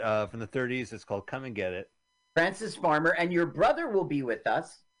movie is from the 30s. It's called Come and Get It. Francis Farmer, and your brother will be with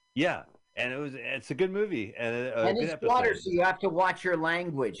us. Yeah, and it's a good movie. And his daughter, so you have to watch your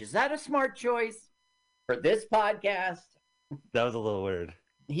language. Is that a smart choice for this podcast? That was a little weird.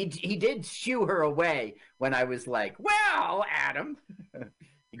 He did shoo her away when I was like, well, Adam.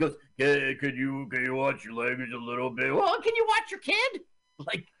 He goes, yeah, can you watch your language a little bit? Well, can you watch your kid?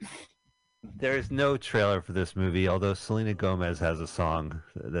 Like, there's no trailer for this movie, although Selena Gomez has a song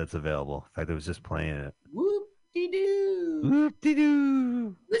that's available. In fact, I was just playing it. Whoop-de-doo.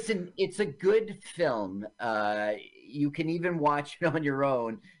 Whoop-de-doo. Listen, it's a good film. You can even watch it on your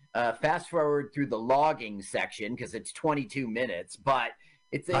own. Fast forward through the logging section because it's 22 minutes, but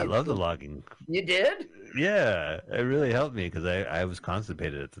I love the logging. You did? Yeah, it really helped me because I was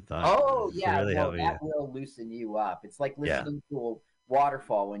constipated at the time. Oh, yeah. Really that will loosen you up. It's like listening to a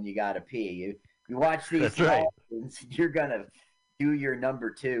waterfall when you got to pee. You watch these things, you're going to do your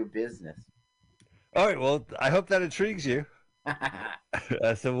number 2 business. All right, well, I hope that intrigues you.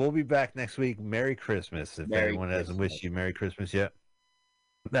 So we'll be back next week. Merry Christmas. If anyone hasn't wished you Merry Christmas yet.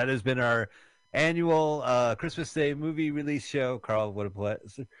 That has been our annual Christmas Day movie release show. Carl, what a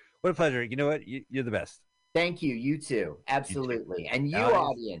pleasure. You know what? You're the best. Thank you. You too. Absolutely. And you,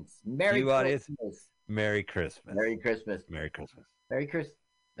 audience. Merry Christmas. Merry Christmas. Merry Christmas. Merry Christmas. Merry Christmas.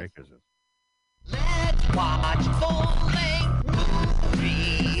 Merry Christmas. Let's watch full-length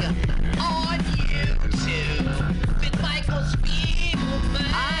movie on YouTube with Michael Spiegelman.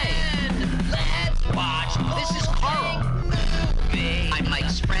 Hi. Let's watch this is Carl. I'm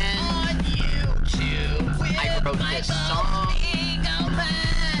Mike's friend. On YouTube I wrote this song.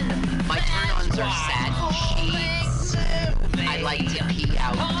 My turn-ons are sad sheets. I like to pee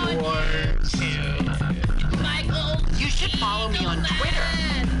outdoors. You should follow me on Twitter.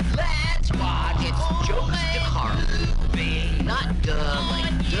 Let's watch. It's Jokes de Carl. Not duh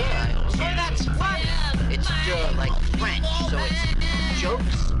like duh. So that's funny. It's duh like French. So it's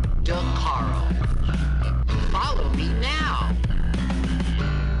Jokes de Carl. Follow me now.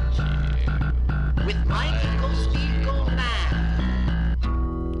 With Michael Spiegelman.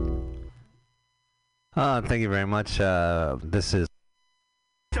 Thank you very much. This is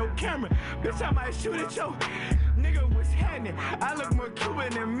your camera, bitch, I might shoot at your nigga was handing. I look more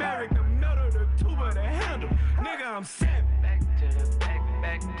Cuban than Merrick, the middle, the tuba, the handle. Nigga, I'm set.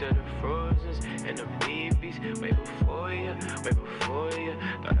 Back to the Frozens and the babies. Way before you.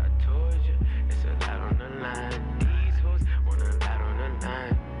 Thought I told you, it's a lot on the line. These hoes want a lot on the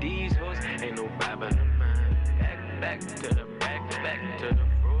line. These hoes ain't no Bible in mine. Back to the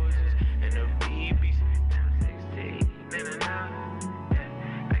Frozens and the babies. 16, and now.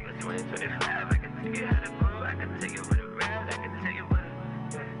 2025, I can tell you how to grow, I can tell you what to rap, I can tell you what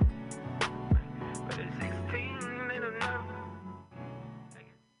to... But at 16 and enough.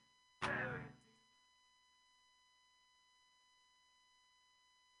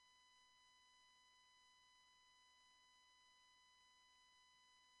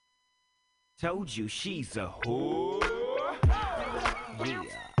 told you she's a whore. Yeah,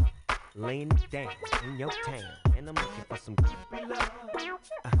 laying it down in your town, and I'm looking for some groupie love.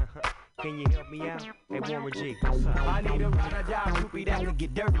 Can you help me out? Hey, Warren G, what's up? I need a ride-or-die groupie that can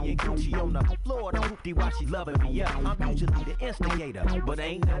get dirty and Gucci on the floor. The hoopty while she loving me up. I'm usually the instigator, but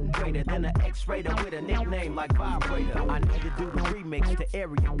ain't nothing greater than an X-rater with a nickname like Vibrator. I need to do the remix to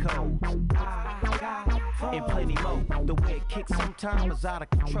area codes. And plenty more. The way it kicks sometimes is out of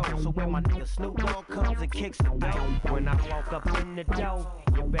control. So when my nigga Snoop Dogg comes and kicks the door, when I walk up in the door,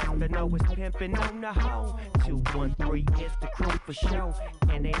 you best to know it's pimping on the hoe. 213 is the crew for show,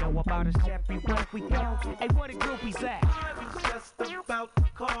 and they know about us everywhere we go. Hey, where the groupies at? I was just about to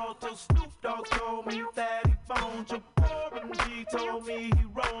call till Snoop Dogg told me that he phoned you. Warren G told me he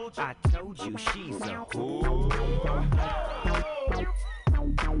rolled you. I told you she's a whore.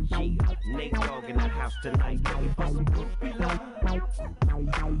 Yeah, Nate Dogg in the house tonight, looking for some groupie love. Yeah,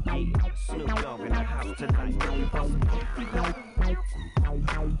 Snoop Dogg in the house tonight, looking for some groupie love. Yeah,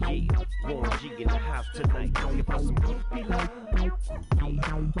 Warren G in the house tonight, looking for some groupie love. Yeah,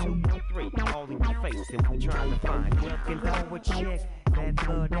 213, all in your face, and we trying to find looking for a chick that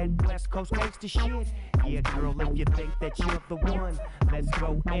love that West Coast gangsta shit. Yeah, girl, if you think that you're the one, let's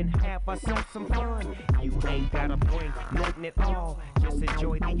go and have ourselves some fun. You ain't gotta bring nothing at all, just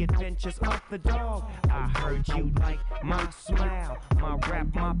enjoy the adventures of the dog. I heard you like my smile, my rap,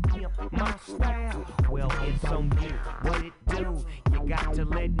 my pimp, my style. Well, it's on you, what it do? You got to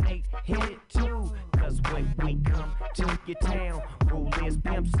let Nate hit it too. Cause when we come to your town, rule is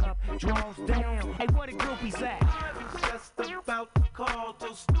pimps up, draws down. Hey, what the groupies at? I was just about to call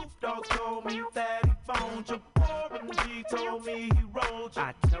till Snoop Dogg told me that he phoned you. Warren G told me he rolled you.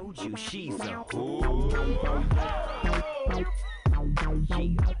 I told you she's a whore.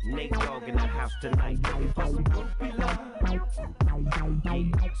 Yeah, Nate Dogg in the house tonight, looking for some groupie love. Yeah,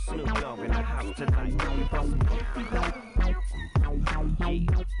 Snoop Dogg in the house tonight, looking for some groupie love. Yeah,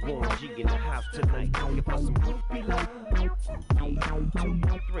 Warren G in the house tonight, looking for some groupie love. Yeah,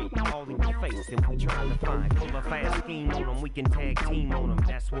 213, all in your face, and we trying to find. Pull a fast scheme on them, we can tag team on them.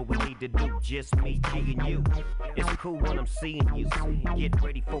 That's what we need to do, just me, G, and you. It's cool when I'm seeing you. Get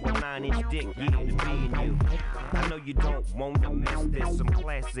ready for a 9-inch dick, yeah, to be in you. I know you don't want to miss this, some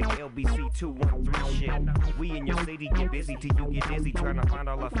classic LBC 213 shit. We in your city get busy till you get dizzy, trying to find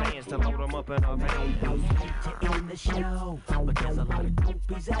all our fans to load them up in our vans. To end the show, but there's a lot of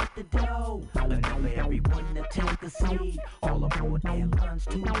groupies at the door. Enough for everyone to take a seat. All aboard Airlines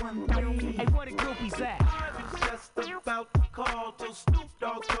 213. Hey, what the groupies at? I was just about to call till Snoop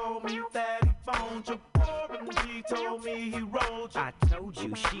Dogg told me that he phoned you. Warren G told me he rolled you. I told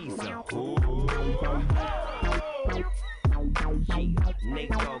you she's a whore. Yeah, Nate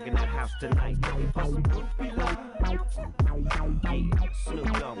Dogg in the house tonight, looking for some groupie love. Yeah,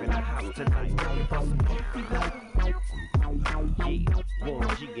 Snoop Dogg in the house tonight, looking for some groupie love. Yeah,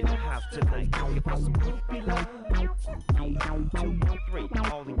 Warren G in the house tonight, looking for some groupie love. Yeah,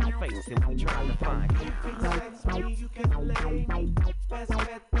 213, all in your face, and we trying to find. You can sex me, you can lay me. Best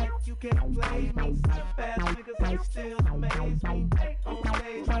bet that you can play me. Some fast niggas they still amaze me. On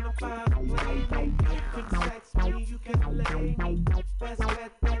stage trying to find a playmate. You can sex me, you can lay me. Best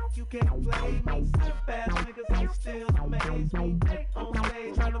bet that you can play me. Some fast niggas they still amaze me. On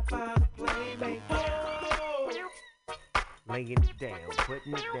stage trying to find a playmate. Oh. Laying it down,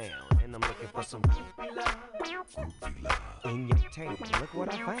 putting it down, and I'm looking for some groupie love. In your town, look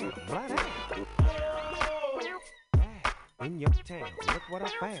what I found, right out. Yeah, in your town, look what I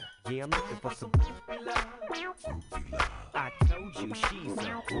found. Yeah, I'm looking for some groupie love. I told you she's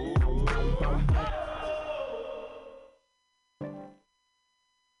a whore.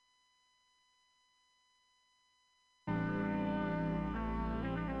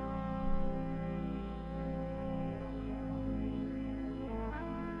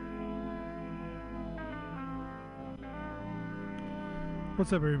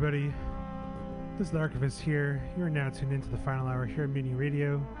 What's up, everybody? This is the Archivist here. You are now tuned into the final hour here at Mutiny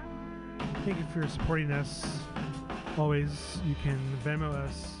Radio. Thank you for supporting us. Always, you can Venmo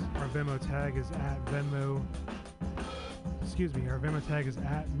us. Our Venmo tag is at Venmo. Excuse me, our Venmo tag is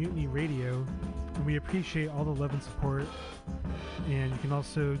at Mutiny Radio. And we appreciate all the love and support. And you can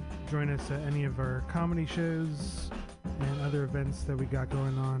also join us at any of our comedy shows and other events that we got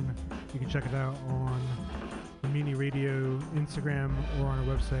going on. You can check it out on the Mutiny Radio Instagram or on our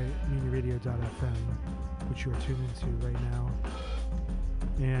website, MutinyRadio.fm, which you are tuned into right now.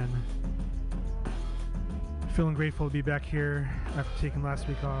 And feeling grateful to be back here after taking last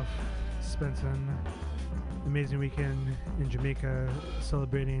week off. Spent an amazing weekend in Jamaica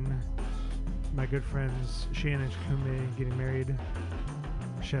celebrating my good friends Shane and Kume getting married.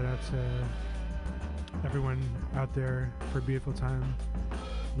 Shout out to everyone out there for a beautiful time.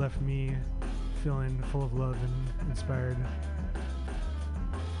 Left me feeling full of love and inspired.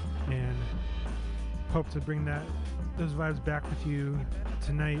 And hope to bring those vibes back with you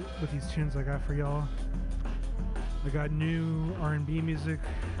tonight with these tunes I got for y'all. I got new R&B music,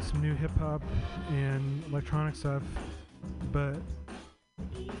 some new hip-hop, and electronic stuff, but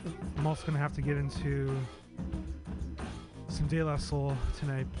I'm also going to have to get into some De La Soul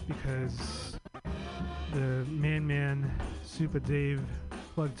tonight because the man Super Dave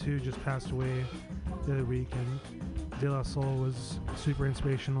Plug 2 just passed away the other week, and De La Soul was a super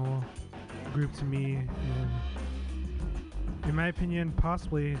inspirational group to me, and in my opinion,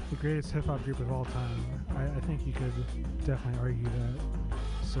 possibly the greatest hip-hop group of all time. I think you could definitely argue that.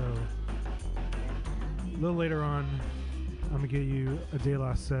 So, a little later on, I'm going to get you a De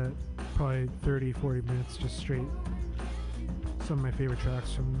La set, probably 30-40 minutes, just straight some of my favorite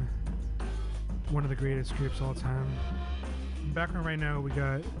tracks from one of the greatest groups of all time. In the background right now, we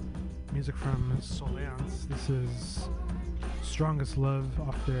got music from Solance. This is Strongest Love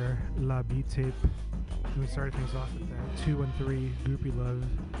off their La Beat tape. And we started things off with that 213 Groupie Love.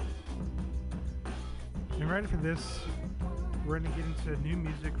 And right after this, we're going to get into new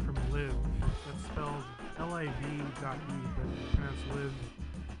music from Liv. That's spelled Liv.e, but pronounced Liv.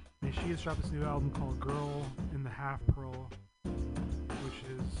 And she has dropped this new album called Girl in the Half Pearl, which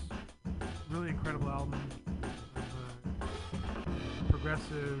is a really incredible album.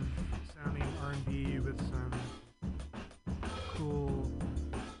 Progressive sounding R&B with some cool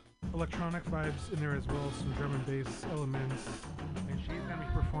electronic vibes in there as well, some drum and bass elements. And she's going to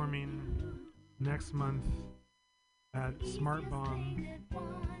be performing next month at Smart Bomb,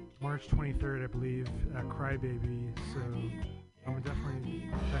 March 23rd, I believe, at Crybaby. So I'm going to definitely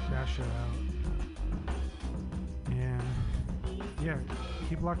check that show out. And yeah,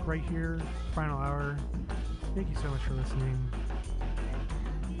 keep locked right here, final hour. Thank you so much for listening.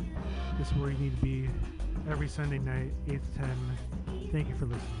 This is where you need to be every Sunday night, 8 to 10. Thank you for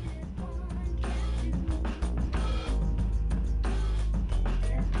listening.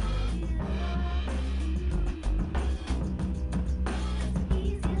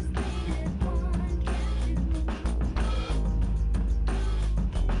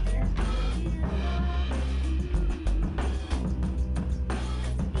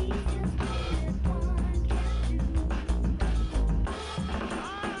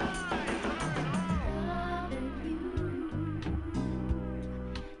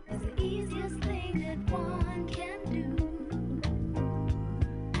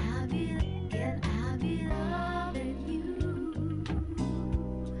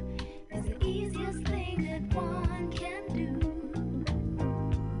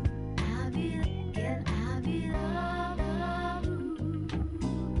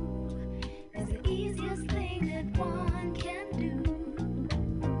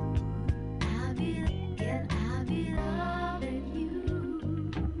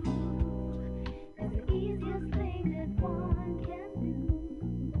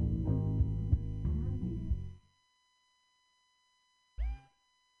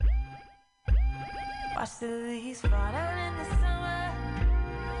 Watch the leaves fall down in the summer.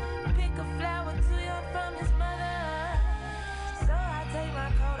 Pick a flower to your from his mother. So I take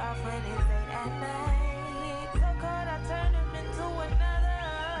my coat off when it's late at night. So cold I turn him into another.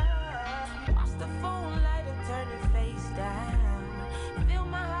 Watch the phone light and turn it face down. Feel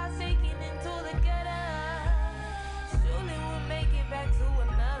my heart sinking into the gutter. Surely we'll make it back to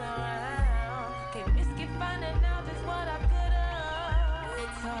another round. Can't risk it finding out just what I could've.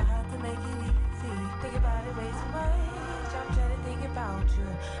 It's so hard to make it easy. Think about it way too much. I'm trying to think about you.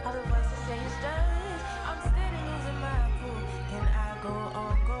 All the voices saying stuff. I'm steady losing my cool. Can I go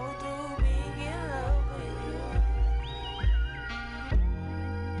on, go through being in love with you?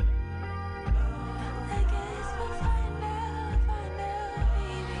 I guess we'll find out,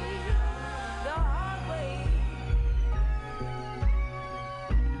 baby, the hard way.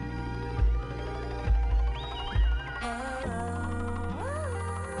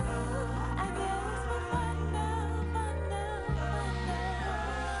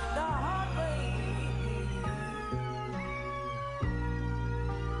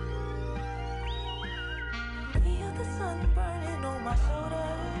 Burning on my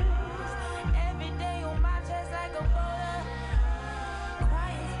shoulders, every day on my chest like a boulder.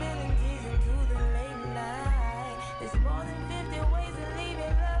 Crying, spilling tears into the late night. There's more than 50 ways to leave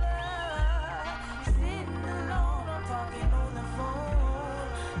your lover. Sitting alone, I'm talking on the phone.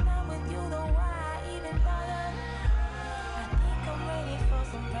 Not with you, though, why I even bother? I think I'm ready for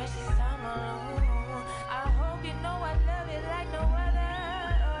some precious time alone. I hope you know I love it like no other.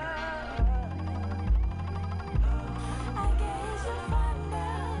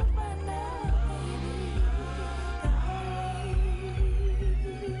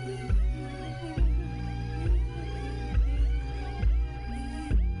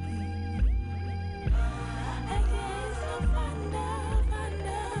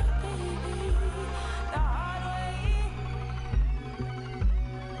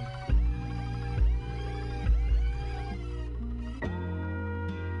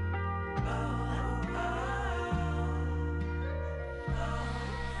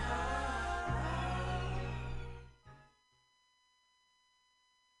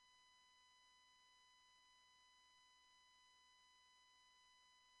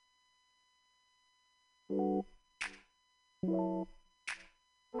 Long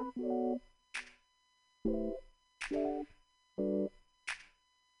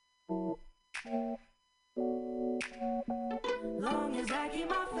as I keep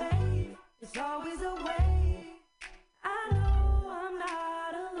my faith, it's always a way. I know I'm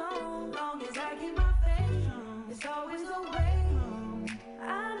not alone. Long as I keep my faith, it's always a way.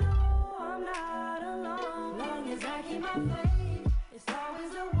 I know I'm not alone. Long as I keep my faith, it's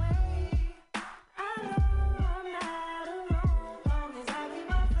always a way. I know I'm not alone. Long as I keep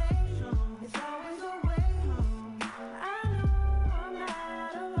my faith, it's always a way. I know I'm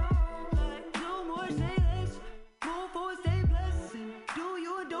not alone. Like no more say less, move forward, stay blessed. Do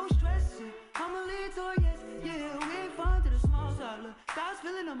you or don't stress it. I'm a little yes, yeah. We ain't fun to the small side. Look, God's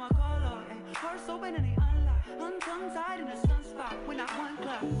feeling on my collar. Hearts open and they unlock. Tongue tied in a sunspot. We're not one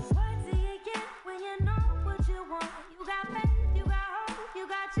clap. What do you get when you know what you want? You got faith, you got hope, you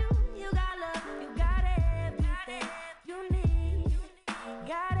got you got love, you got everything you need.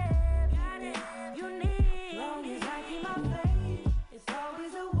 Got everything you need. Long as I keep my faith, it's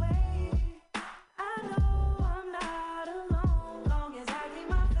always a way. I know I'm not alone. Long as I keep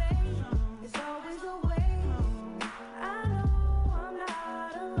my faith, it's always a way. I know I'm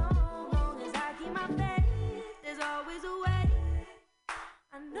not alone. Long as I keep my faith, there's always a way.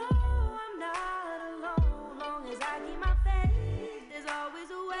 I know I'm not alone. Long as I keep my faith, there's always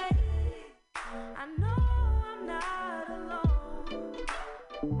a way. I know I'm not alone.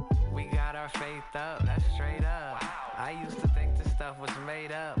 We got our faith up, that's straight up. I used to think this stuff was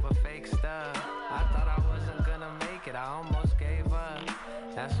made up, but fake stuff. I thought I wasn't gonna make it, I almost gave up.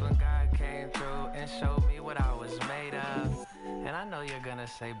 That's when God came through and showed me what I was made of. And I know you're gonna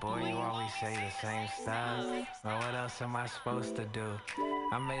say, boy, you always say the same stuff. But what else am I supposed to do?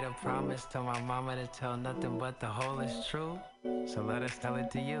 I made a promise to my mama to tell nothing but the whole is true. So let us tell it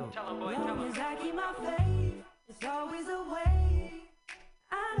to you. Long as I keep my faith, it's always a way.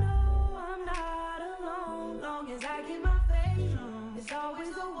 I know I'm not alone. Long as I keep my faith, it's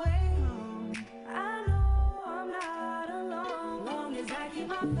always a way. I know I'm not alone. Long as I keep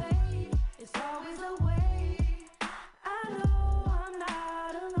my faith, it's always a way. I know I'm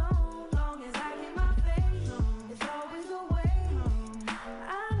not alone. Long as I keep my faith, it's always a way.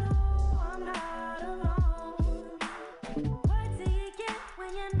 I know I'm not alone. What do you get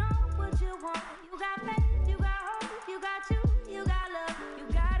when you know what you want? You got faith, you got hope, you got you got love, you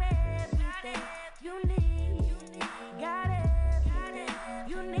got everything you need. Got everything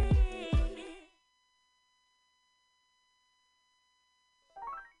you need.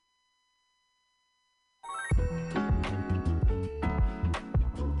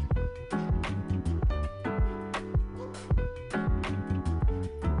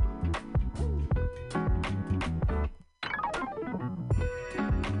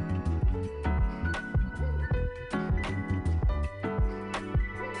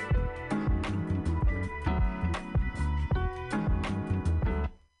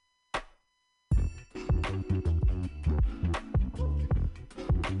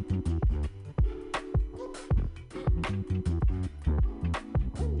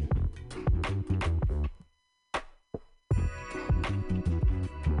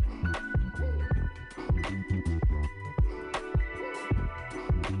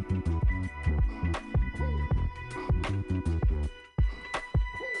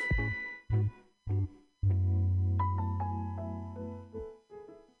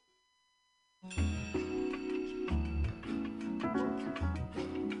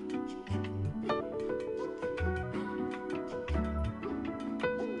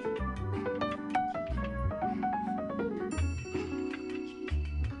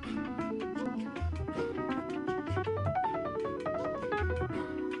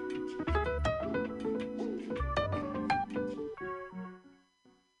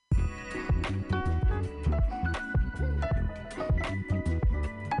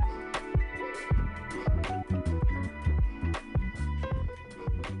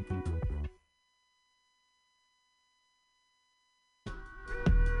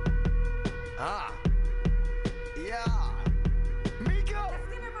 Ah, yeah. Miko.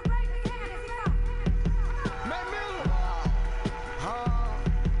 Matt Miller.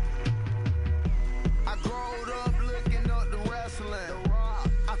 I growed up looking up the wrestling.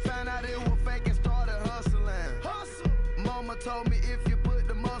 I found out it was fake and started hustling. Mama told me if you put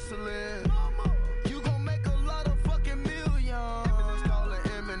the muscle in, you gon' make a lot of fucking millions. Call it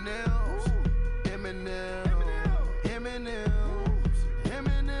Eminem.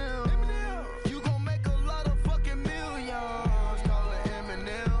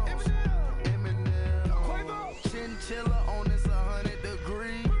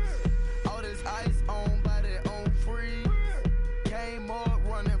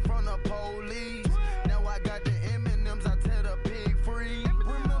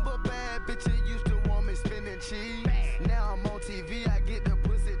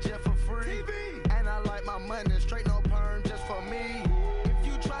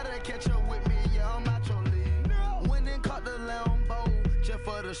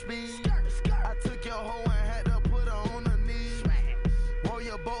 the speed. I took your hoe and had to put her on her knees. Roll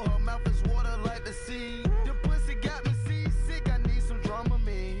your boat, her mouth is water like the sea. The pussy got me seasick, I need some drama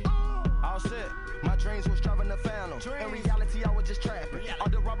me. All set, my dreams was driving the phantom. In reality, I was just trapping. All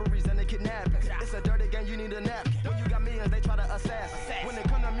the robberies and the kidnappings. It's a dirty game, you need a napkin. When you got millions, they try to assassin. When it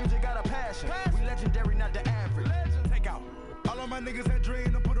come to music, got a passion. We legendary, not the average. Take out. All of my niggas had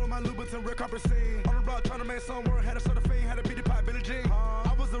dream to put on my Louboutin red carpet scene. On the road trying to make some word, had a sort of fame, had a beat pie, Billie Jean.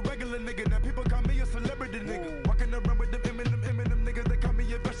 I was a regular nigga, now people call me a celebrity nigga. Walking around with them Eminem niggas, they call me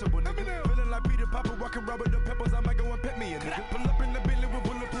a vegetable nigga. Feeling like Peter Piper, walking around with them peppers, I might go and pet me a nigga. Pull up in the Bentley with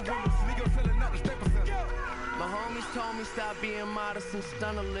bulletproof windows, nigga selling out the Staples Center. My homies told me stop being modest and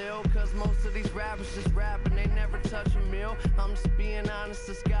stun a lil, cause most of these rappers just rap and they never touch a meal. I'm just being honest,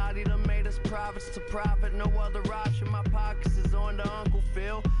 the Scotty done made us privates to profit. No other option, my pockets is on the Uncle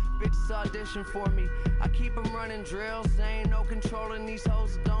Phil. Bitches audition for me, I keep them running drills. There ain't no controlling these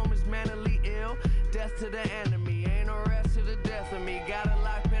hoes, the dome is mentally ill. Death to the enemy, ain't no rest to the death of me. Got a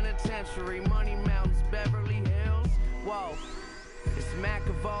life penitentiary, Money Mountains, Beverly Hills. Whoa, it's Mac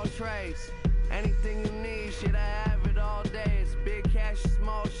of all trades. Anything you need, shit, I have it all day. It's big cash,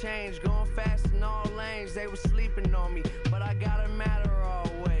 small change, going fast in all lanes. They was sleeping on me, but I got a matter all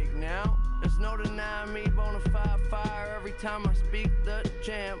awake now. There's no denying me, bonafide fire every time I speak the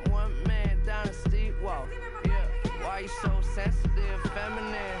jam. One man dynasty, whoa, yeah. Why you so sensitive,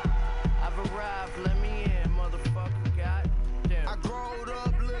 feminine? I've arrived, let me in, motherfucker, goddamn. I growed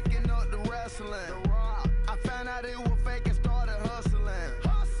up looking up the wrestling. I found out it was fake and started hustling.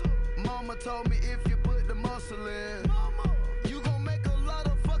 Mama told me if you put the muscle in, you gon' make a lot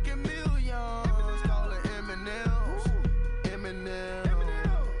of fucking millions. Call it Eminem,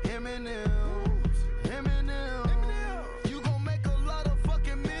 you gon' make a lot of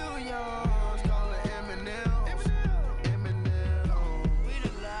fucking millions. Call it Eminem. We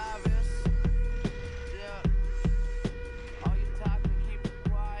the livest, yeah. All you talking, keep it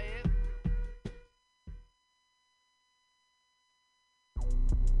quiet.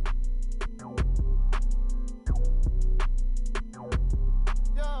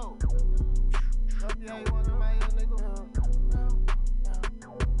 Yo, yeah, you want to my young nigga?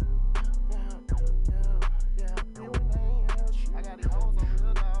 I got these hoes on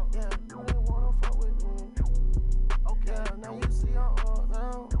real dog. Yeah, you didn't wanna fuck with me. Okay, now you see I'm up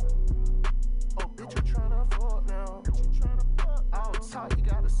now. Oh, bitch, you tryna fuck now. All talk, you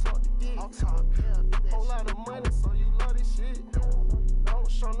gotta suck the dick. All talk, yeah. Whole lot of money, so you love this shit. Don't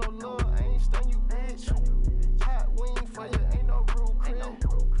show no love, I ain't stun you, bitch. Hot wing for you, ain't no rude cred.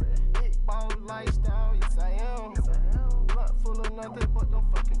 Big ball lifestyle, yes I am. Blood full of nothing but them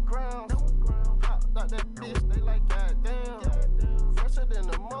fucking grounds. Hot like that bitch, they like goddamn. Fresher than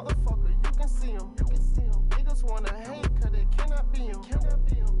a motherfucker, you can see him. Niggas wanna hate, cause they cannot be him.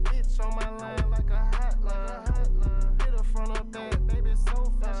 Bitch on my line like a hotline. Hit her front or back, baby,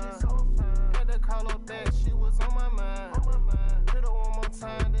 so fine. Had to call her back, she was on my mind. Hit her one more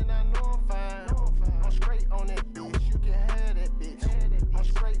time, then I know I'm fine. I'm straight on that bitch, you can have that bitch. I'm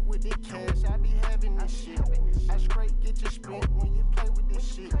straight with the cash, I be having this shit. I straight get you spent when you play with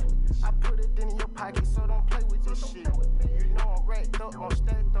this shit. I put it in your pocket, so don't play with this shit. You know I'm racked up, I'm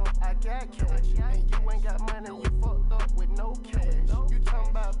stacked up, I got cash. And you ain't got money, you fucked up with no cash. You talking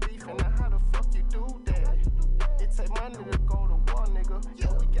about beefing, now how the fuck you do that? It take money to go to war, nigga.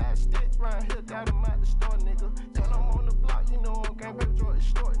 Yeah, we got sticks round here, got 'em out the store, nigga. When I'm on the block, you know I'm gang paper draw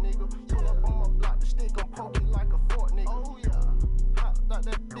short, nigga. Pull up on my block, the stick gon' poke you like a fork, nigga. Oh yeah, hot like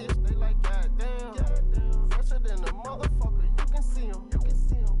that bitch, they like goddamn. Fresher than a motherfucker, you can see him.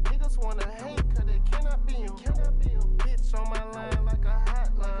 Niggas wanna hate, cause they cannot be him. Bitch on my line like a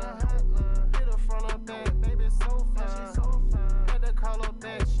hotline. Hit her front or back, baby, so fine. Had to call her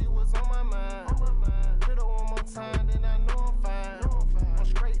back, she was on my mind. Hit her one more time, then I know I'm fine. I'm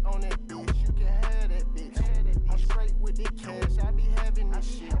straight on that bitch, you can have that bitch. I'm straight with the cash, I be having this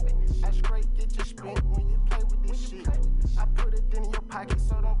shit. I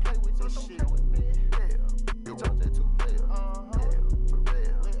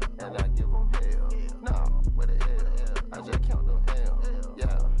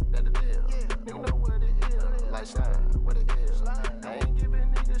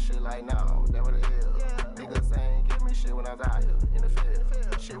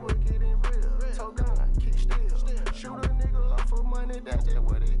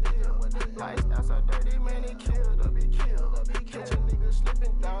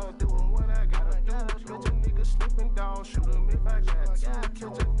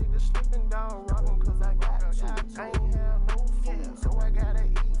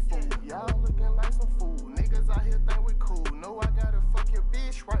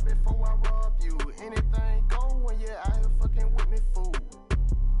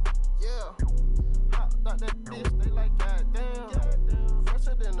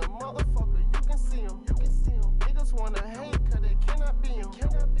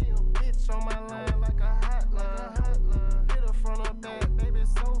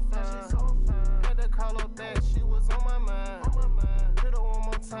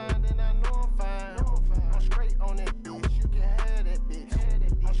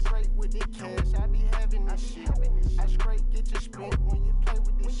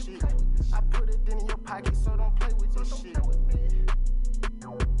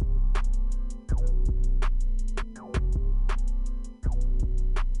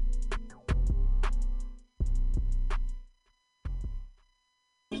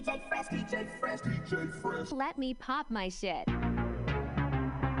DJ Fresh, DJ Fresh, DJ Fresh. Let me pop my shit.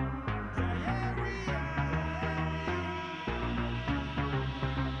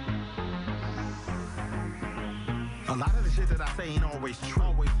 A lot of the shit that I say ain't always true.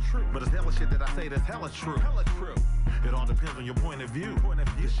 But it's hella shit that I say that's hella true. It all depends on your point of view.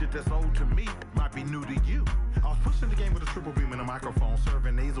 The shit that's old to me might be new to you. I was pushing the game with a triple beam and a microphone,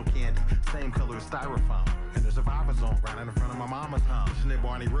 serving nasal candy, same color as styrofoam. In the survivor zone, right in front of my mama's home. Pushing that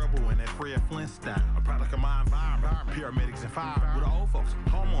Barney Rebel and that Fred Flintstone. A product of my environment. Paramedics and fire. With the old folks,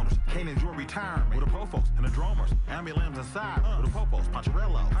 homeowners, can't enjoy retirement. With the pro folks and the drummers, ambulance inside. With the popos,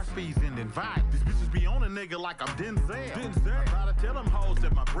 Poncherello, high speeds ending vibe. These bitches be on a nigga like I'm Denzel. I try to tell them hoes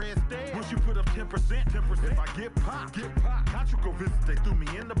that my bread's dead. Once you put up 10%, if I get popped, Contra visit, they threw me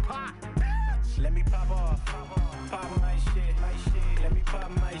in the pot. Let me pop off, pop my shit. Let me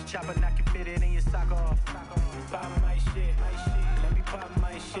pop my chopper, knock it, fit it in your sock off. Pop my shit. Let me pop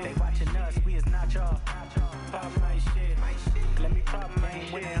my shit. They watching us, we is not y'all. Pop my shit. Let me pop my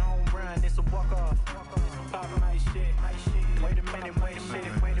shit. Winning home run, it's a walk off. Pop my shit. Wait a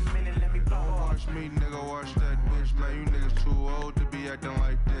minute, let me pop off. Watch me, nigga, watch that bitch. Man, you niggas too old to be acting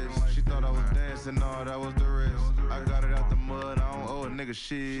like this. She thought I was dancing, no, that was the risk. I got it out the mud, I don't owe a nigga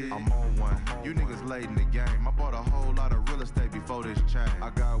shit. I'm on one. You niggas late in the game. I bought a whole lot of real estate before this change. I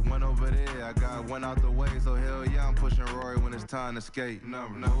got one over there, I got one out the way. So hell yeah, I'm pushing Rory when it's time to skate. Where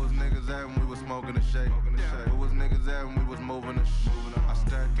was niggas at when we was smoking the shake? Where was niggas at when we was moving the I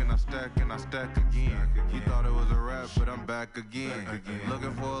stack and I stack and I stack again. You thought it was a rap, but I'm back again.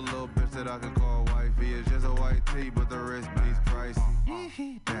 Looking for a little bitch that I can call wifey. It's just a white tee, but the wrist piece pricey.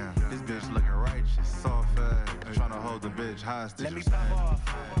 Damn, this bitch looking righteous, soft ass. Trying to hold the bitch hostage. Let me pop off,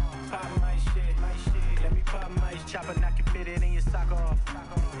 pop my shit. Let me pop my chopper, knock it, fit it in your sock off.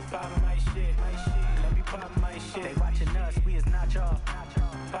 Pop my shit. Let me pop my shit. They watching us, we is not y'all.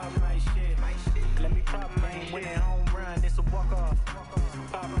 Pop my shit. Let me pop my winning home run, it's a walk off.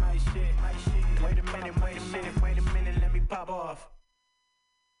 Pop my shit. Wait a minute, let me pop off.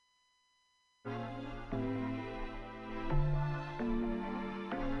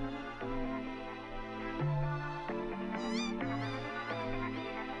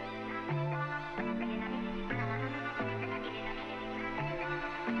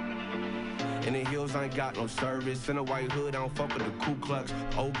 In the hills, I ain't got no service. In a white hood, I don't fuck with the Ku Klux.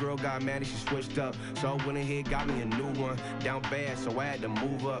 Old girl got mad and she switched up. So I went ahead, got me a new one. Down bad, so I had to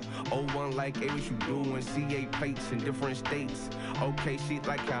move up. 01 like, hey, what you doing? C8 plates in different states. Okay, shit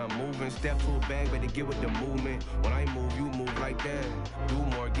like how I'm moving. Step to a bag, better get with the movement. When I move, you move like that. Do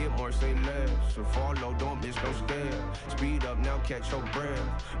more, get more, say less. So follow, don't miss no stare. Speed up now, catch your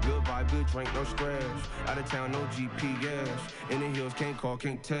breath. Good vibe, good drink, no scratch. Out of town, no GPS. In the hills, can't call,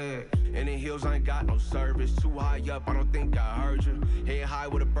 can't tag. In the hills, I ain't got no service. Too high up, I don't think I heard you. Head high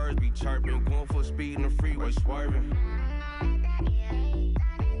where the birds be chirping. Going full speed in the freeway, swerving.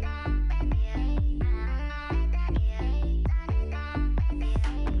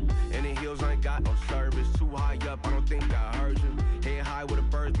 In the hills, I ain't got no service. Too high up, I don't think I heard you. Head high where the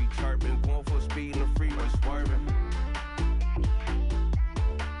birds be chirping. Going full speed in the freeway, swerving.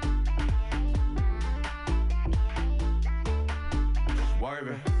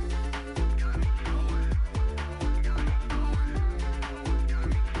 Swerving.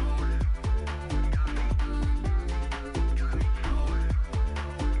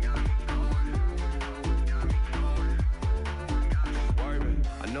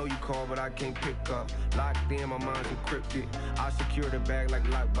 But I can't pick up. Locked in, my mind's encrypted. I secure the bag like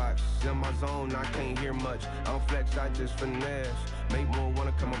lockbox. In my zone, I can't hear much. I don't flex, I just finesse. Make more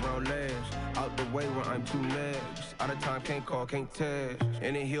wanna come around last. Out the way where I'm too next. Out of time, can't call, can't text.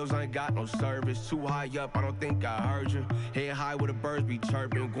 In the hills, I ain't got no service. Too high up, I don't think I heard you. Head high where the birds be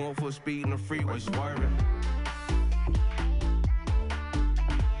chirping. Going full speed in the freeway, swerving.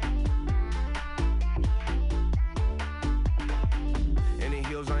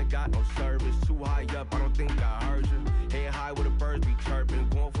 I ain't got no service. Too high up, I don't think I heard you. Head high where the birds be chirping.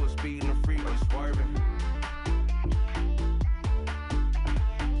 Going full speed in the freeway, swerving.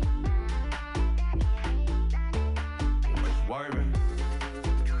 Swerving.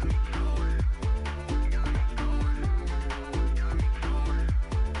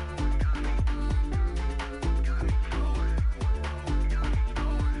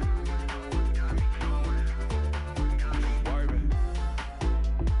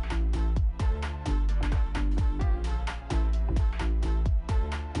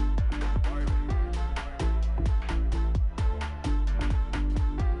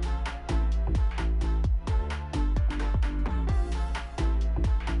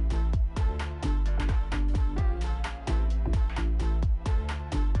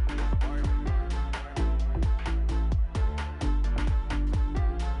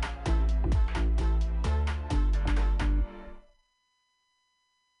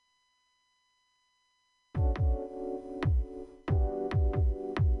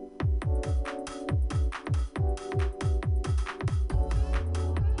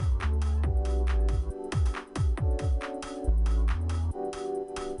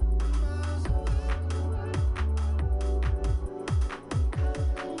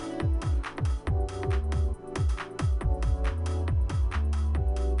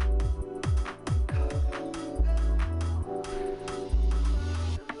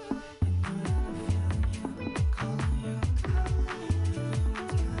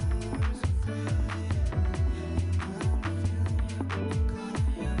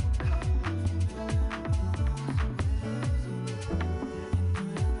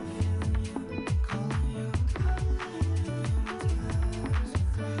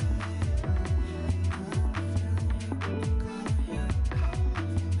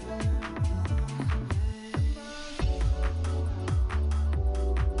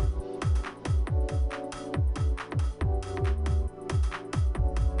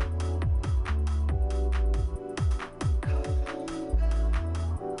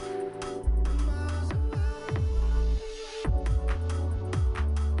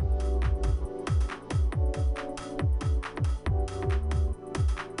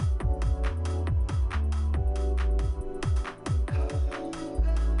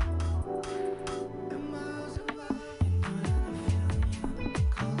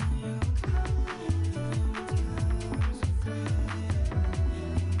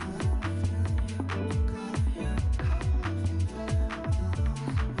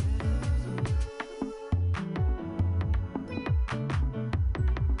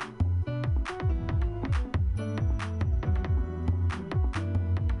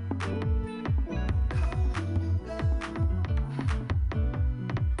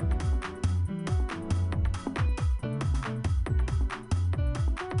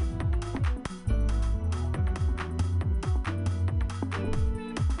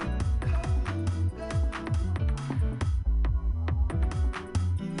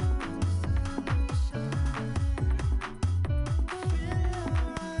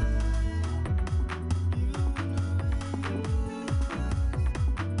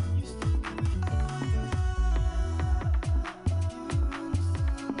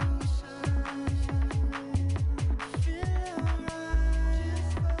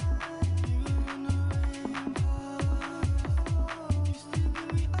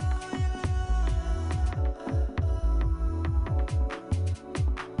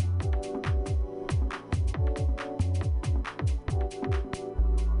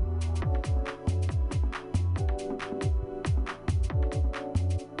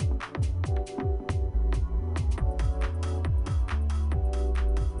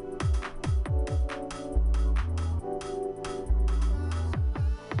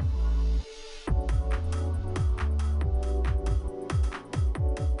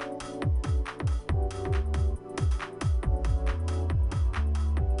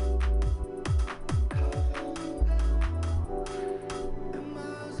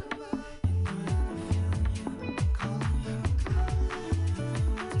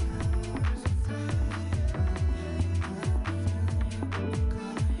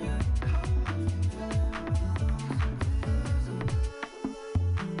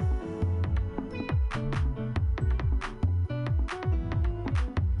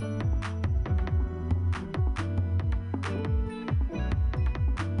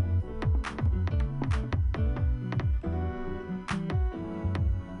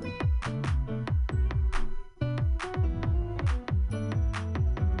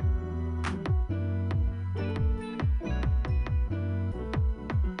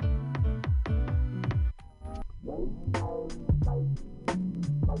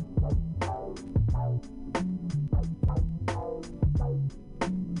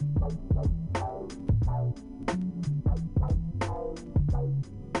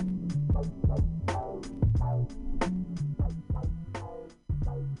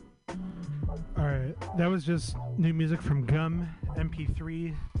 That was just new music from Gum,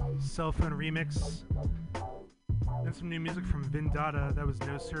 MP3, Cell Phone Remix. Then some new music from Vindata. That was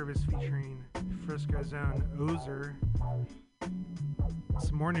No Service featuring Frisco Zone Ozer.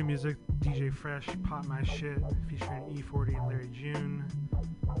 Some more new music, DJ Fresh, Pop My Shit, featuring E40 and Larry June.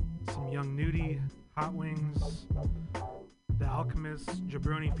 Some Young Nudie, Hot Wings. The Alchemist,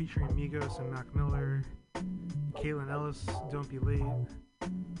 Jabroni featuring Migos and Mac Miller. Kaylin Ellis, Don't Be Late.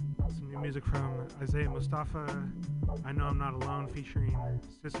 Some new music from Isaiah Mustafa, I Know I'm Not Alone, featuring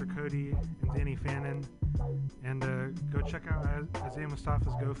Sister Cody and Danny Fannin. And go check out Isaiah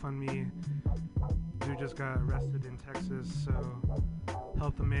Mustafa's GoFundMe. Dude just got arrested in Texas, so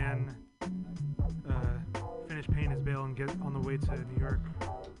help the man finish paying his bail and get on the way to New York.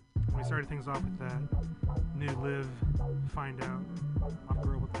 And we started things off with that new Live, Find Out, off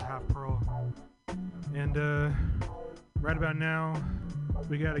Girl with the Half Pearl. And right about now,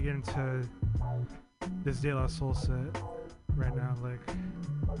 we gotta get into this De La Soul set right now. Like,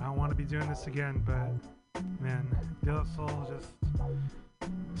 I don't want to be doing this again, but man, De La Soul is just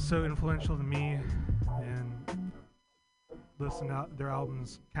so influential to me, and listened to their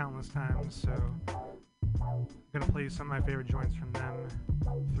albums countless times. So I'm gonna play you some of my favorite joints from them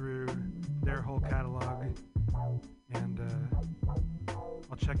through their whole catalog, and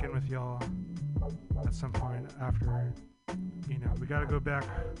I'll check in with y'all at some point after. You know, we gotta go back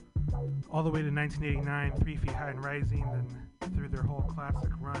all the way to 1989, 3 Feet High and Rising, then through their whole classic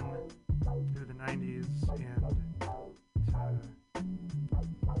run through the 90s, and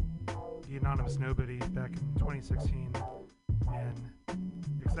to The Anonymous Nobody back in 2016. And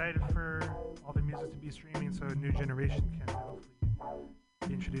excited for all the music to be streaming so a new generation can hopefully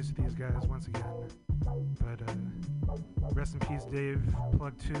be introduced to these guys once again. But rest in peace, Dave,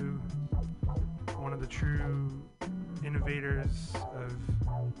 Plug 2, one of the true innovators of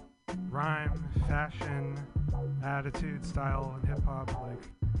rhyme, fashion, attitude, style, and hip-hop. Like,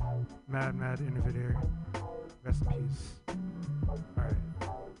 mad innovator. Rest in peace. Alright.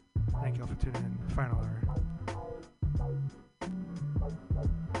 Thank y'all for tuning in. Final hour.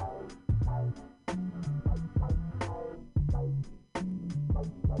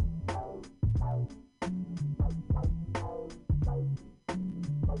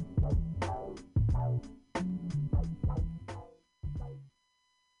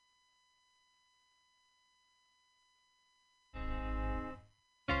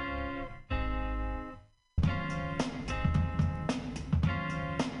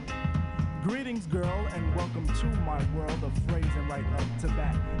 Greetings, girl, and welcome to my world of phrasing right up to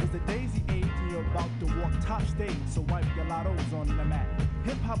bat. It's the daisy age and you're about to walk top stage, so wipe your lottos on the mat.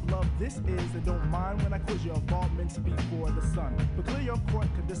 Hip-hop love this is, and don't mind when I quiz your involvements before the sun. But clear your court,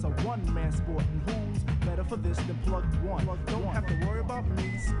 cause this a one-man sport, and who's better for this than Plug One? Don't have to worry about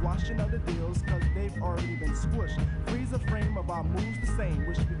me squashing other deals, cause they've already been squished. Freeze the frame of our moves the same,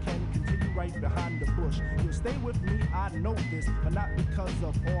 wish we can continue right behind the bush. You'll stay with me, I know this, but not because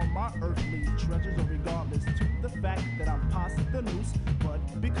of all my earthly treasures, or regardless to the fact that I'm past the noose,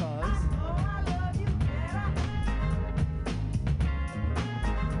 but because I love you better.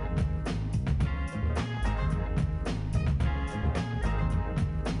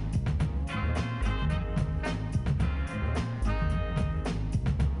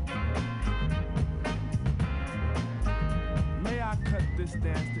 May I cut this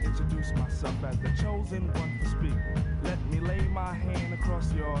dance to introduce myself as the chosen one for speak. Let me lay my hand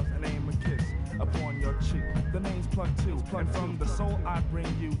across yours and aim a kiss upon your cheek. The name's Plug 2, and from the soul I bring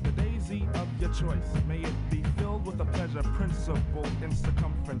you the daisy of your choice. May it be filled with a pleasure principle in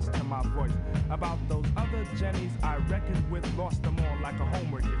circumference to my voice. About those other Jennies I reckoned with, lost them all like a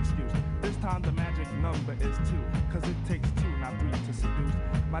homework excuse. This time the magic number is 2, cause it takes 2, not 3 to seduce.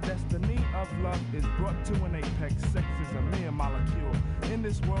 My destiny of love is brought to an apex. Sex is a mere molecule in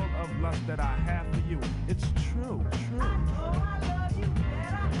this world of lust that I have for you. It's true, true. I love you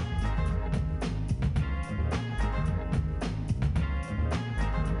better.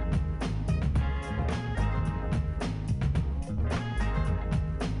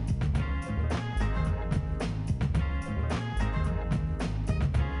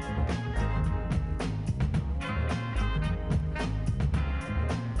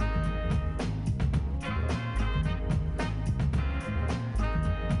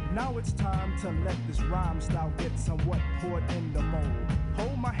 Now it's time to let this rhyme style get somewhat poured in the mold.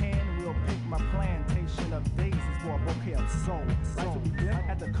 Hold my hand, we'll pick my plantation of daisies for a bouquet of soul. Life will begin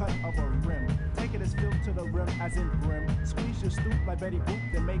at the cut of a rim. Take it as filled to the rim as in brim. Squeeze your stoop like Betty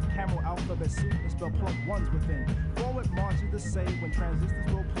Boop, then make camel alphabet soup and spell plump ones within. Forward march is the say when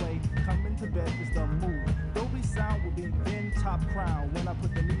transistors will play. Coming to bed is the move. Dolby sound will be in top crown when I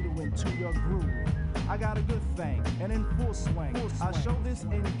put the needle into your groove. I got a good thing, and in full swing. I show this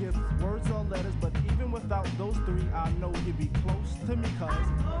in gifts, words or letters, but even without those three, I know you'd be close to me, cuz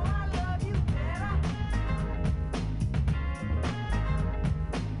I love you better.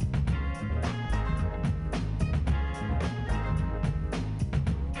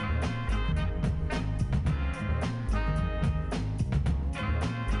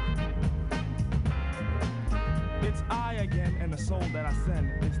 It's I again, and the soul that I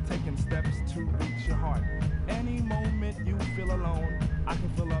send is taking steps to reach your heart. Any moment you feel alone, I can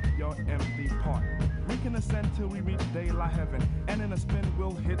fill up your empty part. We can ascend till we reach daylight heaven, and in a spin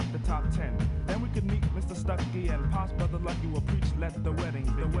we'll hit the top 10. Then we could meet Mr. Stucky and Pops Brother Lucky will preach, let the wedding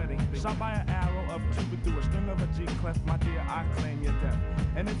be. Shot by an arrow of Cupid through a string of a G clef, my dear, I claim your death.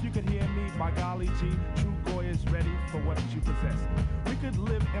 And if you could hear me, by golly G, true Goy is ready for what you possess. We could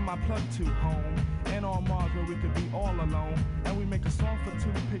live in my plug to home, and on Mars where we could be all alone, and we make a song for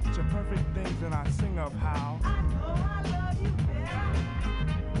two picture perfect things, and I sing of how I know I love you better.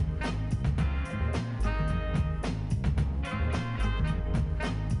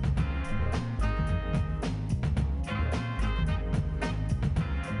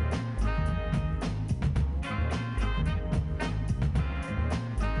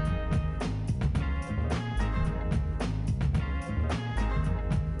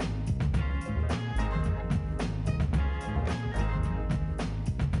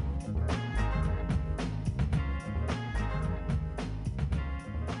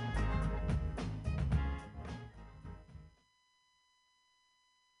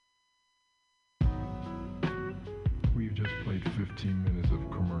 We've just played 15 minutes of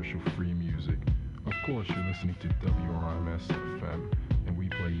commercial-free music. Of course, you're listening to WRMS FM, and we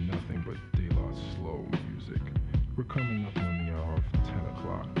play nothing but De La Slow music. We're coming up on the hour of 10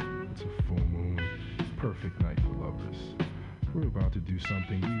 o'clock. It's a full moon, perfect night for lovers. We're about to do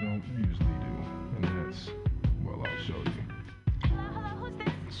something we don't usually do, and that's, well, I'll show you. Hello, who's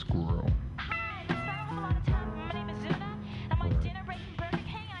this? Squirrel. Hi, this is I don't have a lot of time. My name is Zuna. I'm like dinner break from Burger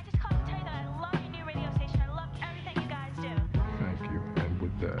King, and I just called to tell you that I love your new radio station. I love everything you guys do. Thank you. And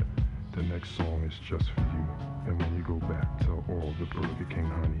with that, the next song is just for you. And when you go back, tell all the Burger King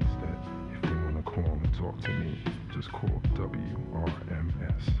honeys that if they want to call and talk to me, just call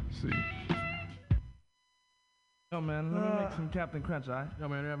WRMS. See? Yo, man, let me make some Captain Crunch, all right? Yo,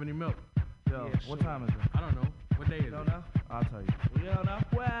 man, do you have any milk? Yo, Yeah, what sure. time is it? I don't know. What day is You don't it? know? I'll tell you. You don't know?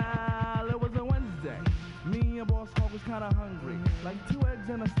 Well, it was a Wednesday. Me and your boss Hog was kind of hungry. Like 2 eggs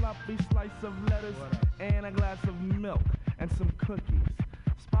and a sloppy slice of lettuce and a glass of milk and some cookies.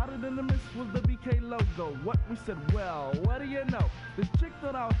 Spotted in the mist was the BK logo. What we said, well, what do you know? This chick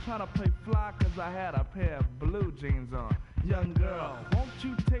thought I was trying to play fly cause I had a pair of blue jeans on. Young girl, won't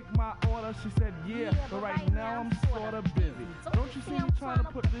you take my order? She said, yeah, but right now I'm sorta busy. Don't you see me trying to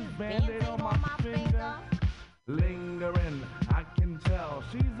put this band-aid on my finger? Lingering, I can tell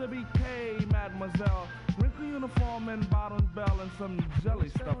she's a BK, mademoiselle. Wrinkly uniform and bottoms bell and some jelly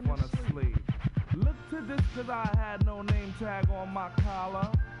stuff on her sleeve. Look to this cause I had no name tag on my collar.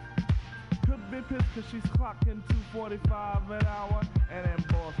 Could be pissed cause she's clocking $2.45 an hour. And then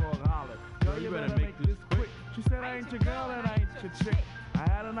boss Hog hollered, yo, you better make this quick. She said, I ain't your girl and I ain't your chick. I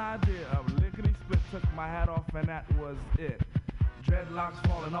had an idea of lickety-split, took my hat off and that was it. Dreadlocks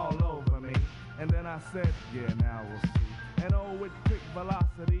falling all over me. And then I said, yeah, now we'll see. And oh, with quick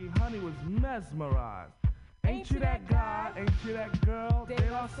velocity, honey was mesmerized. Ain't you that guy? Ain't you that girl? They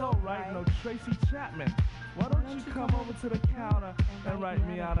are so right. No Tracy Chapman. Why don't you come over to the counter and write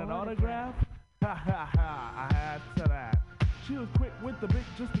me out an autograph? Ha ha ha, I had to that. She was quick with the bit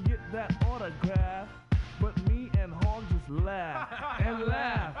just to get that autograph. But me and Hog just laughed and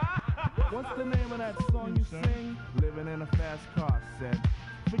laughed. What's the name of that song you sing? Living in a fast car, said.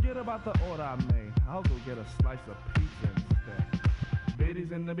 Forget about the order I made. I'll go get a slice of pizza instead.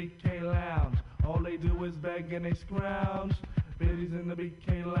 Biddies in the BK Lounge. All they do is beg and they scrounge. Biddies in the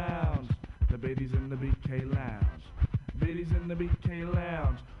BK Lounge. The biddies in the BK Lounge. Biddies in the BK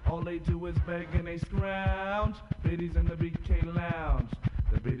Lounge. All they do is beg and they scrounge. Biddies in the BK Lounge.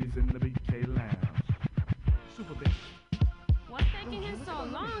 The biddies in the BK Lounge. Super bitch. What's taking him so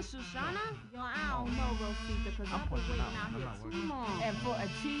long? Shoshana? Yo, I don't know, Rosita, because I've been waiting out here too long. And for a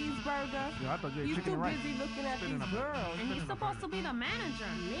cheeseburger? Yo, I thought you ate You chicken too and rice. busy looking at these girls. And you're supposed to be the manager.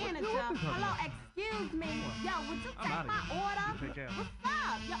 Manager? Hello, excuse me. Yo, would you take my order? What's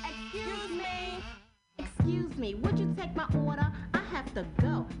up? Yo, excuse me. Excuse me, would you take my order? I have to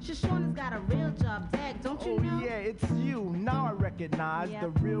go. Shoshana's got a real job, Dag, don't you know? Oh yeah, it's you. Now I recognize the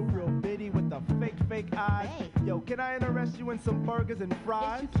real biddy with the fake eyes. Hey. Yo, can I interest you in some burgers and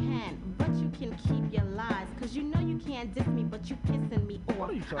fries? Yes, you can, but you can keep your lies. Cause you know you can't diss me, but you pissing me off. What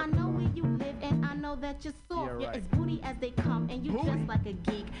are you talking I know about? where you live and I know that you're soft. Yeah, You're right. as booty as they come and you dress like a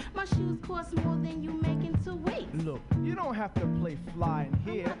geek. My shoes cost more than you make in 2 weeks. Look, you don't have to play fly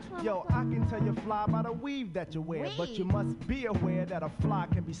in here. Yo, I can tell you fly by the weave that you wear. But you must be aware that a fly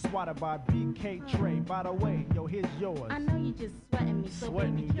can be swatted by BK Trey. By the way, yo, here's yours. I know you just sweating me, so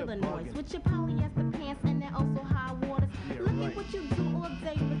Sweating baby, you, kill the you're noise. bugging. With your polyester pants and then also high waters. Yeah, Look right. at what you do all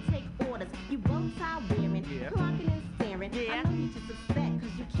day but take orders. You bow tie wearing, clocking and staring. I know you just upset cause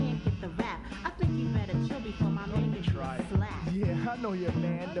you can't get the rap. I think you better chill before my man gets you slap. Yeah, I know you,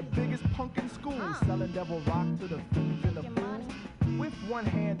 man. The biggest punk in school. Selling devil rock to the fiends and the fools. With one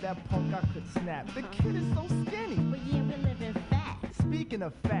hand, that punk I could snap. The kid is so skinny. But yeah, we're living fat. Speaking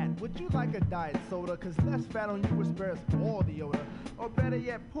of fat, would you like a diet soda? Cause less fat on you will spare us all the odor. Or better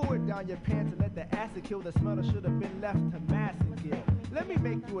yet, pour it down your pants and let the acid kill the smell that should have been left to mass and gill. Let me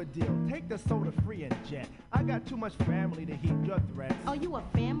make you a deal. Take the soda free and jet. I got too much family to heed your threats. Oh, you a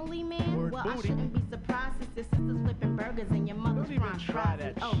family man? Word Well, booty. I shouldn't be surprised since your sister's flipping burgers and your mother's Don't even frying try fries.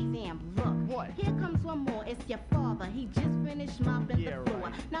 that Oh, shit. damn, look. What? Here comes one more. It's your father. He just finished mopping Yeah, the floor.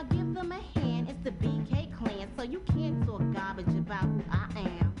 right. Now give them a hand. It's the BK clan, so you can't talk garbage about who I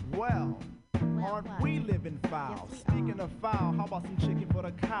am. Well, aren't we living foul? Speaking of foul, how about some chicken for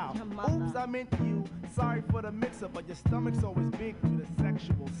the cow? Oops, I meant you. Sorry for the mix-up, but your stomach's always big through the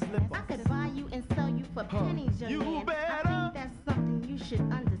sexual slip-ups. I could buy you and sell you for pennies, young You man. better. I think that's something you should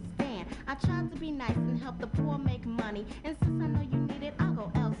understand. I tried to be nice and help the poor make money. And since I know you need it, I'll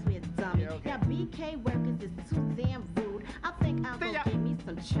go elsewhere, dummy. Yeah, okay. Now BK workers is too damn rude. I think I'll go get me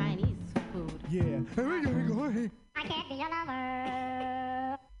some Chinese food. Yeah. I can't be your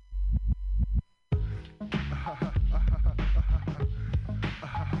lover.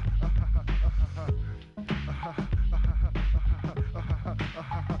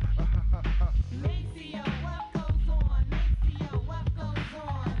 Maceo, what goes on? Maceo, what goes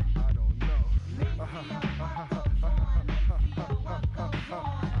on? I don't know. Maceo, what goes on? Maceo, what goes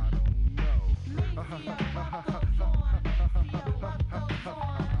on? Maceo, what goes on? Maceo, what goes on?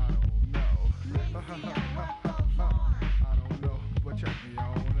 Maceo, what goes on? I don't know, but check me on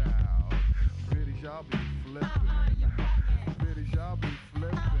out. Biddies, y'all be flipping. Biddies, y'all be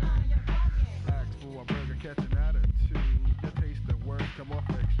flipping. Ask for a burger, catch an attitude. Your taste and words come off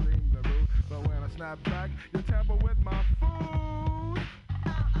extremely rude. But when I snap back, you tamper with my food.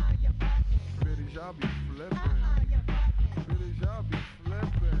 Biddies, y'all be flipping. Biddies, y'all be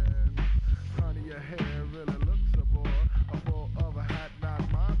flipping. Honey, your hair really looks a bore. A full of a hat, not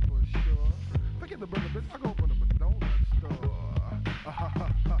mine for sure. Forget the burger, bitch, I go open up a donut store.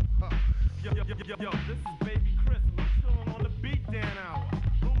 Yo, this is Baby Chris, and I'm chilling on the beatdown hour.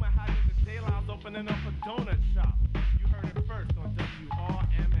 Rumor had it that Dayline's opening up a donut shop. You heard it first on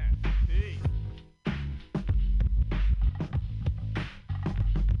WRMS. Peace.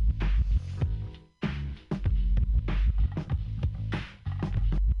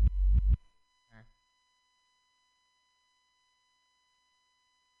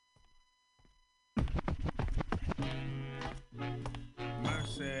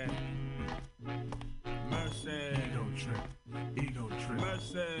 Mercy. Mercy. Ego trip. Ego trip.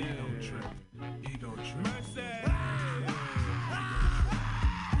 Mercy. Ego trip. Ego trip. Mercy.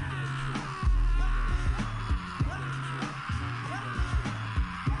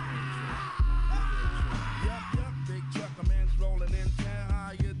 Yup, big truck, a man's rolling in town.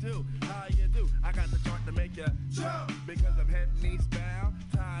 How you do? How you do? I got the joint to make you jump because I'm heading eastbound.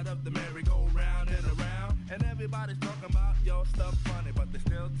 Tired of the merry-go-round and around. And everybody's talking about your stuff funny, but they're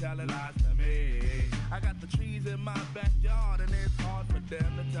still telling lies to me. I got the trees in my backyard, and it's hard for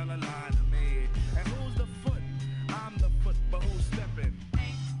them to tell a lie to me. And who's the foot? I'm the foot, but who's stepping?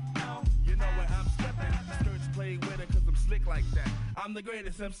 You know where I'm stepping. Skirts play with it cause I'm slick like that. I'm the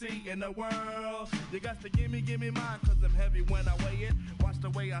greatest MC in the world. You got to give me mine cause I'm heavy when I weigh it. Watch the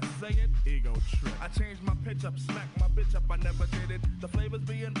way I say it. Ego trip. I changed my pitch up, smack my bitch up, I never did it. The flavor's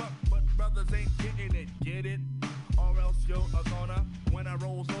being bucked, but brothers ain't getting it. Get it? Or else you're gonna, when I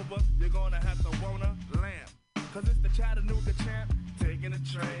rolls over, you're gonna have to wanna lamp. Cause it's the Chattanooga champ. Taking a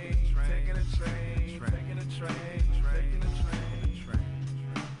train, taking a train, taking a train, taking a train.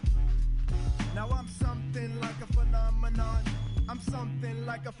 something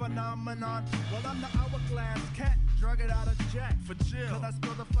like a phenomenon. Well, I'm the hourglass cat, drug it out of Jack. For chill. Cause I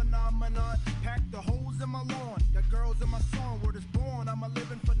spill the phenomenon, pack the holes in my lawn. Got girls in my song, word is born, I'm a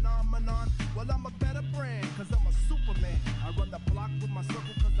living phenomenon. Well, I'm a better brand, cause I'm a Superman. I run the block with my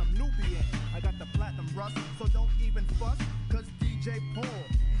circle cause I'm Nubian. I got the platinum rust, so don't even fuss, cause DJ Paul,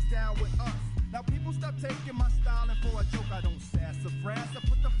 he's down with us. Now people stop taking my style and for a joke I don't sass or frass. I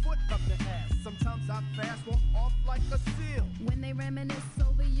put the foot up the ass. Sometimes I fast, walk off like a seal. When they reminisce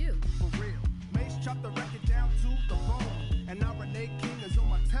over you. For real. Mace chopped the record down to the bone. And now Renee King is on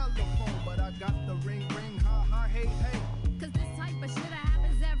my telephone. But I got the ring, ha ha, hey, hey. Cause this type of shit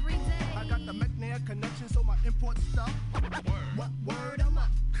happens every day. I got the McNair connection, so my import stuff. What word am I?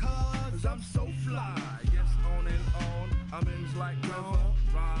 Cause I'm so fly. Yes, on and on. I'm in like river,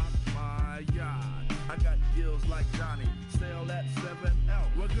 rock my yard. I got gills like Johnny, sail at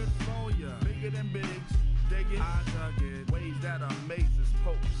 7L. We're good for ya, bigger than bigs. Dig it, I dug it. Ways that amazes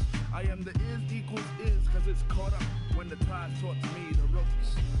popes. I am the is equals is, cause it's caught up when the tide taught me the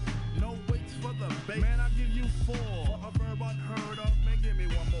ropes. No weights for the bait. Man, I'll give you 4 for a verb unheard of. Man, give me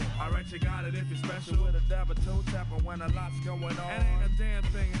one more. Alright, you got it if you're special. With a dab of toe tapper when a lot's going on. And ain't a damn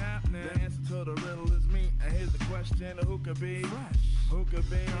thing happening. The answer to the riddle is me. And here's the question: who could be fresh? Who could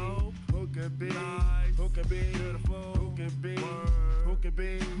be dope? Who could be nice? Who could be beautiful? Who could be word? Who could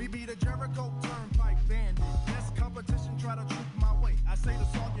be me? Be the Jericho Turnpike bandit. Best competition, try to troop my way. I say the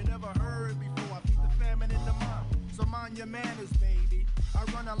song you never heard before. I feed the famine in the mind. So mind your manners, baby. I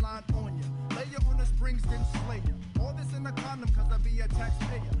run a line on ya. Lay you on the springs, then slay ya. All this in the condom, cause I be a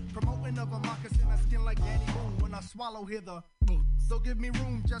taxpayer. Promoting of a moccasin, I skin like Danny Boone. When I swallow, hear the so give me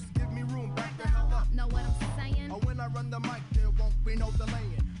room, just give me room. Back the hell up. Know what I'm saying? Or when I run the mic, there won't be no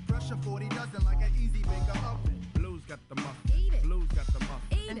delaying. Pressure 40 dozen like an easy baker oven. Blues got the muffin. Eat it. Blues got the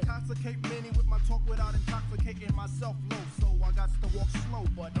muffin. Eat Intoxicate many with my talk without intoxicating myself low. So I got to walk slow,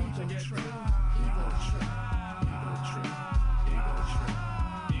 but don't you get tripped. Ego trip. Ego trip. Ego trip.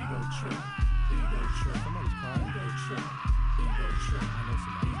 Ego trip. Ego trip. Somebody's crying. Ego trip. Ego trip. I know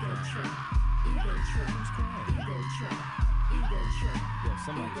somebody. Ego trip. Ego trip. Who's crying? Ego trip. Ego trip. Yeah,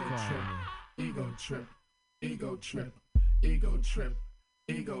 somebody's crying. Ego trip. Ego trip. Ego trip.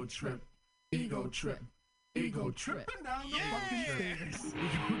 Ego trip. Ego trip. Ego tripping down the fucking stairs.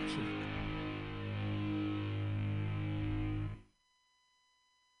 Ego trip.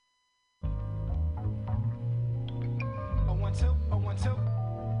 Oh, 1, 2, oh, 1, 2.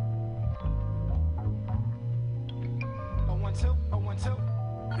 Oh, 1, 2, oh, 1, 2.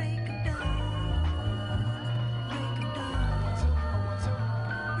 Break it down. Break it down. Oh, 1, 2, oh, 1, 2.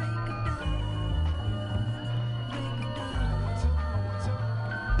 Break it down. Break it down. Oh, 1, 2, oh, 1, 2.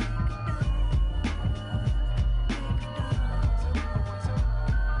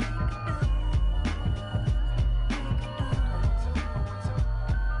 Break it down.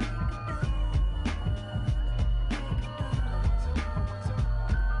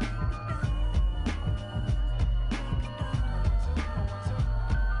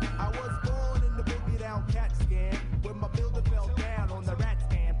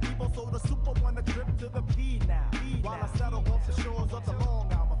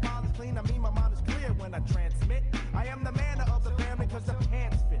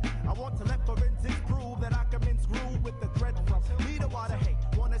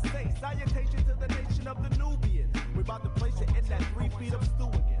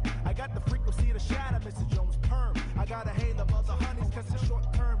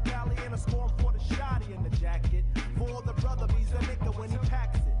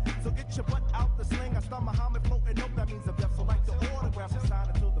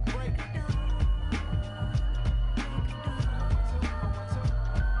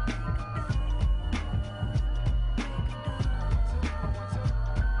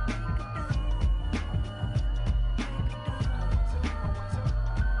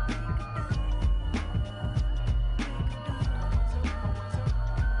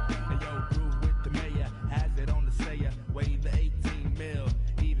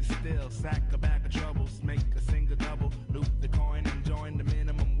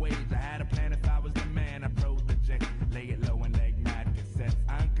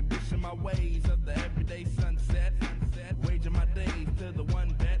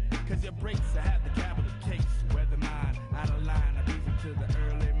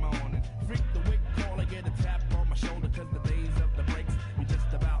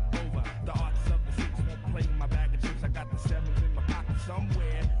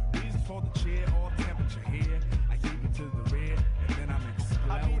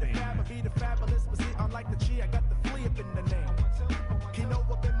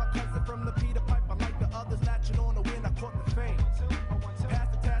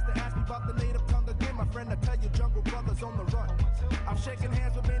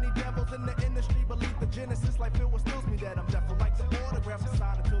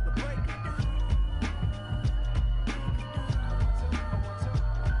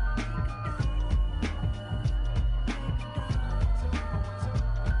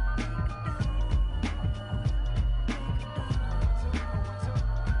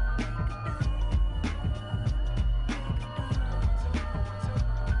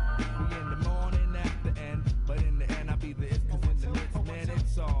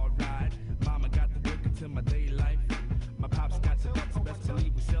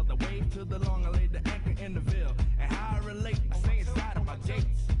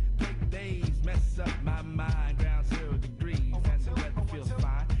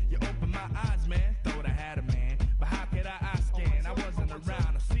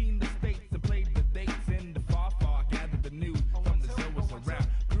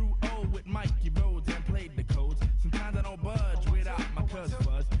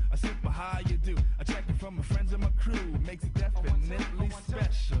 do. I check it from my friends and my crew, makes it definitely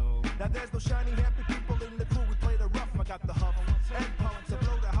special. Now there's no shiny, happy people in the crew. We play the rough, I got the huff and puff to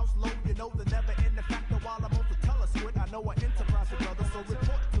blow the house low. You know the never end the factor while I'm on the telesquid. I know I enterprise with others, so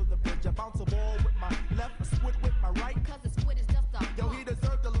report to the bridge. I bounce a ball with my left, a squid with my right. Cause the squid is just a yo, he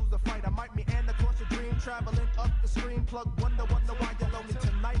deserved to lose the fight. I might meander across your dream, traveling up the stream. Plug wonder why you're lonely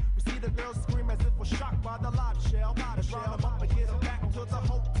tonight. We see the girls scream as if we're shocked by the live shell. Let's round them up and get them back to the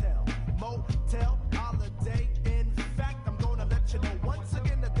hotel, motel, holiday. In fact, I'm gonna let you know once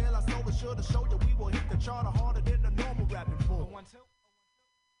again that De La Soul is sure to show you we will hit the charter harder than the normal rapping form.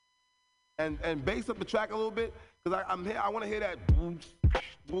 And bass up the track a little bit, because I'm here. I want to hear that booms,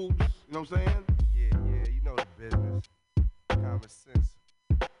 booms. You know what I'm saying? Yeah, you know the business. Common sense.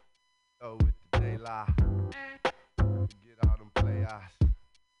 Oh, with the De La. Get all them play eyes.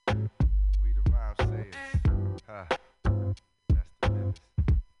 We the rhyme sayers. Huh. That's the business.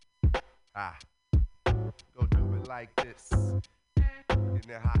 Go do it like this.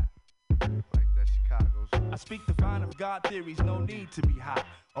 Getting it hot. Like that Chicago's. I speak the vine of God theories, no need to be high.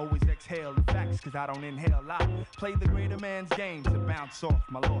 Always exhale the facts, cause I don't inhale lie. Play the greater man's game to bounce off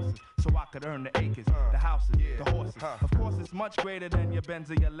my losses, so I could earn the acres, the houses, the horses. Of course, it's much greater than your Benz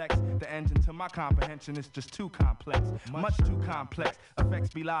or your Lex. The engine to my comprehension is just too complex, much too complex. Effects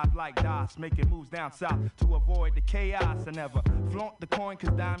be live like DOS, making moves down south to avoid the chaos. I never flaunt the coin,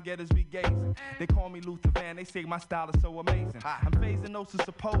 cause dime getters be gazing. They call me Luther Van, they say my style is so amazing. I'm phasing those who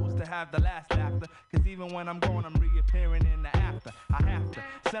supposed to have the last laughter, cause even when I'm gone, I'm reappearing in the after. I have to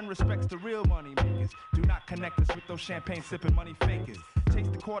send respects to real money makers. Do not connect us with those champagne sipping money fakers. Chase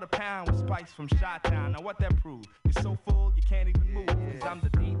the quarter pound with spice from Chi-Town. Now what that proves? You're so full you can't even move. Cause I'm the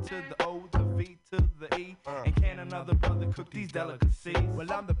D to the O, the V to the E. And can another brother cook these delicacies?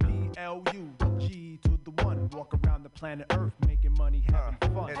 Well, I'm the PLU, the G to the 1. Walk around the planet Earth making money,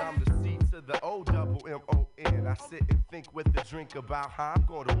 having fun. And I'm the C to the O double M-O-N. I sit and think with a drink about how I'm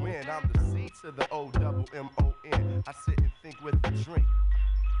gonna win. I'm the C to the O double M-O-N. I sit and think with a drink.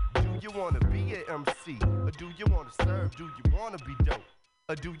 Do you wanna be an MC? Or do you wanna serve? Do you wanna be dope?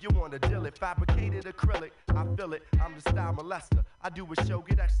 Or do you wanna deal it? Fabricated acrylic, I feel it. I'm the style molester. I do a show,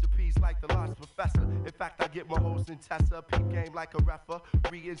 get extra P's like the lost professor. In fact, I get my hoes in Tessa. Peep game like a refer.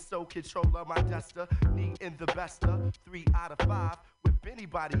 Re and so controller, my duster. Need in the bester. 3 out of 5. With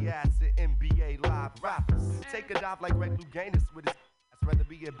anybody ass in NBA live rappers. Take a dive like Greg Louganis with his. I'd rather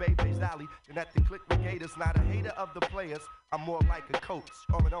be in Bebe's alley than at the Click Regators. Not a hater of the players, I'm more like a coach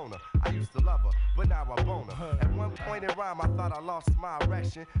or an owner. I used to love her, but now I bone her. At one point in rhyme, I thought I lost my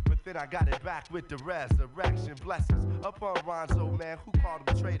erection, but then I got it back with the resurrection. Blessings upon rhymes, old man, who called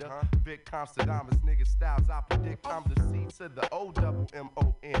him traitor? Vic Constadamus, nigga styles, I predict I'm the C to the O double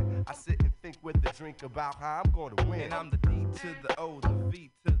M-O-N. I sit and think with a drink about how I'm gonna win. And I'm the D to the O, the V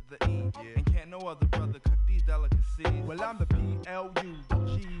to the E. And can't no other brother cook these delicacies. Well, I'm the PLU,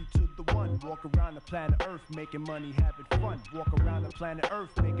 the G to the 1. Walk around the planet Earth making money, having fun. Walk around the planet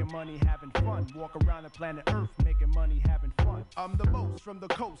Earth making money, having fun. Walk around the planet Earth making money, having fun. I'm the most from the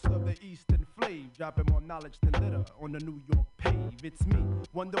coast of the eastern flave, dropping more knowledge than litter on the New York pave. It's me,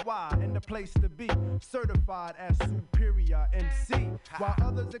 wonder why, and the place to be, certified as superior MC. While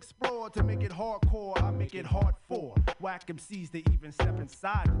others explore to make it hardcore, I make it hard for whack MCs to even step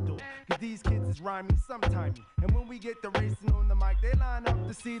inside the door. Cause these kids is rhyming sometime, and when we get the racing on the mic, they line up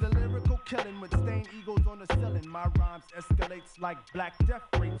to see the lyrical killing with stained egos on the ceiling. My rhymes escalates like black death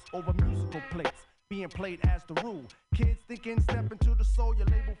rates over musical plates, being played as the rule. Kids thinking step into the soul, you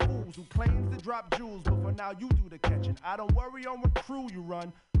label fools who claims to drop jewels, but for now you do the catching. I don't worry on what crew you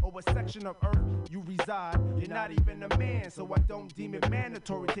run or what section of earth you reside. You're not even a man, so I don't deem it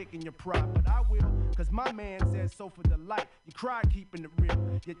mandatory taking your pride. But I will, cause my man said so for delight. You cry keeping it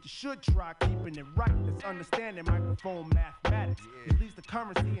real, yet you should try keeping it right. That's understanding microphone mathematics. It leaves the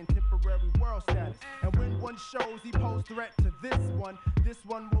currency in temporary world status. And when one shows he pose threat to this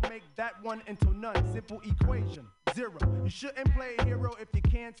one will make that one into none. Simple equation, 0. You shouldn't play a hero if you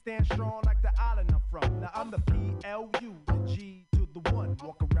can't stand strong like the island I'm from. Now I'm the PLU, the G to the 1.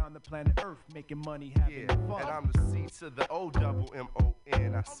 Walk around the planet Earth making money, having fun. And I'm the C to the O double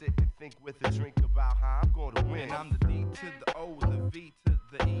M-O-N. I sit and think with a drink about how I'm gonna win. And I'm the D to the O, the V to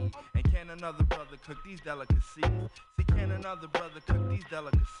the E. And can another brother cook these delicacies? See, can another brother cook these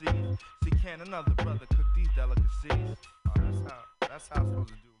delicacies? See, can another brother cook these delicacies? Oh, that's how I'm supposed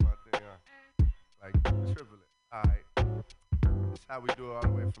to do my thing, like triple it. Alright. That's how we do it all the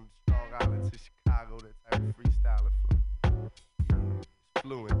way from Strong Island to Chicago, that type of freestyling flow. Yeah, it's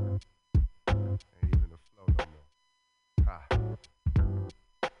fluent. Ain't even a flow no more. Ha.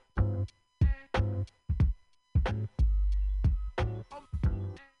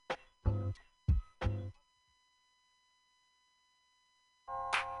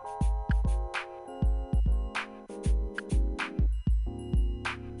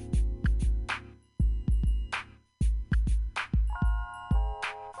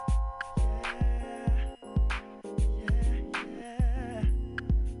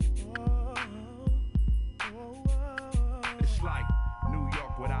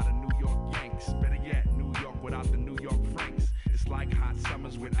 hot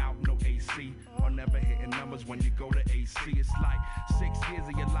summers without no AC, or never hitting numbers when you go to AC. It's like 6 years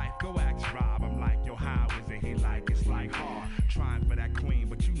of your life. Go ask Rob. I'm like, yo, how is it? He like, it's like hard trying for that queen,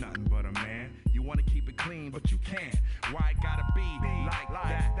 but you nothing but a man. You wanna keep it clean, but you can't. Why it gotta be like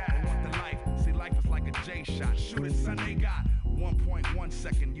that? I want the life. See, life is like a J shot. Shoot it, son. They got 1.1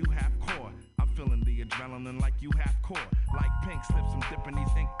 second. You half core. I'm feeling the adrenaline like you half core. Like pink slips, I'm dipping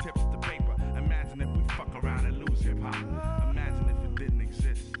these ink tips to paper. Imagine if we fuck around and lose hip hop. Imagine if it didn't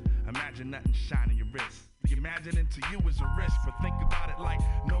exist. Imagine nothing shining your wrist. Imagining to you is a risk, but think about it like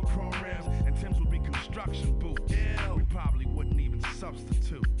no chrome rims and Tim's would be construction boots. Ew. We probably wouldn't even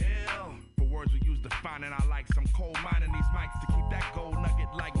substitute. Ew. For words we use defining our likes. I'm cold mining these mics to keep that gold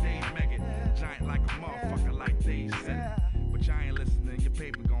nugget like Dave Meggett. Giant like a motherfucker like Dave said. But y'all ain't listening, your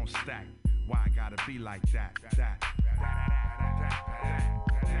paper gon' stack. Why I gotta be like that?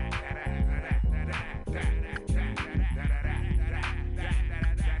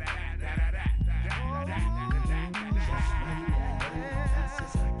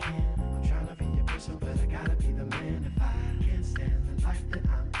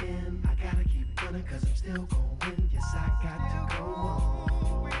 Cause I'm still going, yes I got to go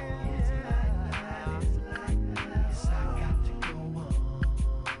on. It's like that, it's like that. Yes I got to go on.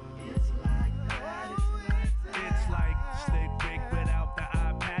 It's like that, it's like that. It's like slick Rick without the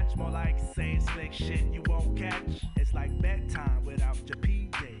eye patch. More like saying slick shit you won't catch. It's like bedtime without your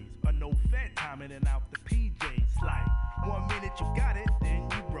PJs. Or no fed time in and out the PJs. Like 1 minute you got it, then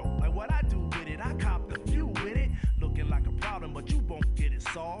you broke. Like what I do with it, I cop the few with it. Looking like a problem, but you won't get it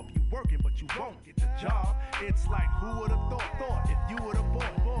solved. You working, but you won't get the job. It's like who would've thought if you would've bought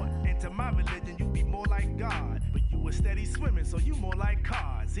into my religion, you'd be more like God. But you were steady swimming, so you more like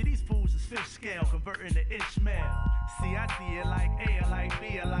cards. See, these fools is fish scale, converting to Ishmael. See, I see it like A alike,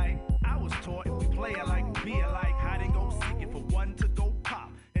 B alike. I was taught if we play alike, be alike. Hide and go seeking for one to go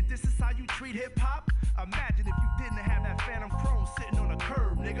pop. And this is how you treat hip hop? Imagine if you didn't have that phantom chrome sitting on a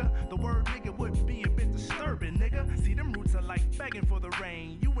curb, nigga. The word nigga would be a bit disturbing, nigga. See, them roots are like begging for the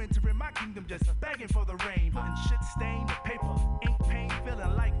rain. You entering my kingdom just begging for the rain. Putting shit stain to paper, ink pain,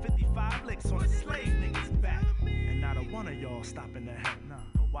 feeling like 55 licks on a slave nigga's back. And not a one of y'all stopping the help, nah.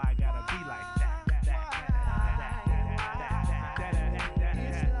 But why I gotta be like that?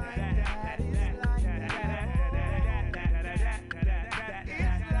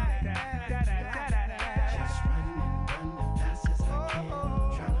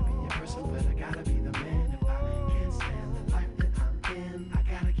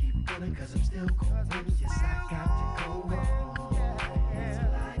 Cause I'm still going, yes I got to go on. It's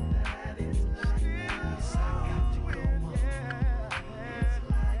like that, it's like that. Yes I got to go on. It's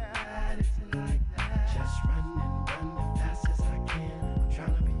like that, it's like that. Just running fast as I can. I'm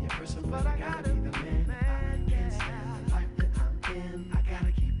trying to be a person, but I gotta be the man. If I can't stand the life that I'm in, I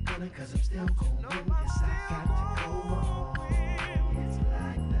gotta keep going cause I'm still going, yes I got to go on. It's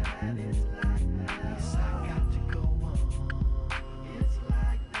like that, it's like that. Yes I got to go on. It's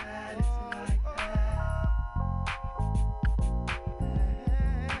like that, it's like that.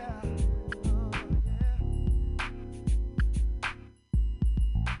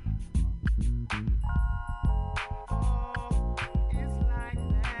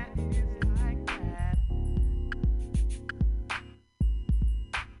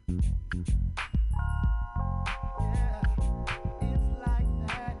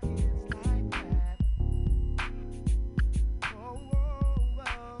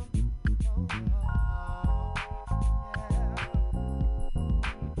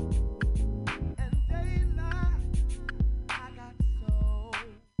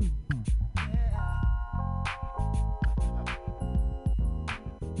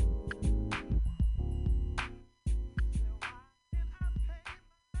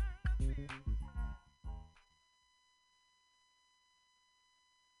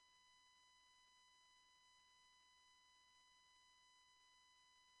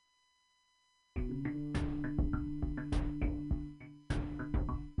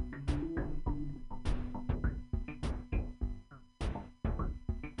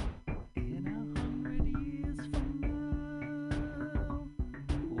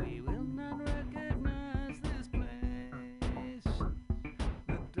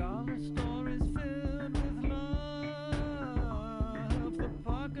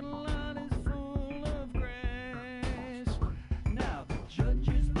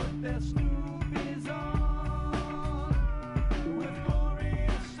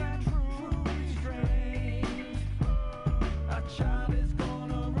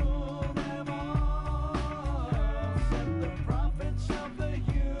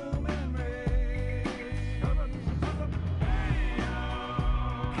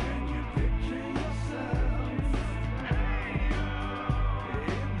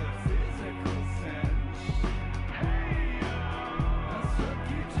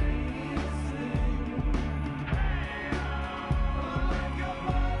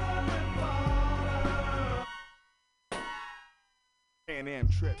 Pan Am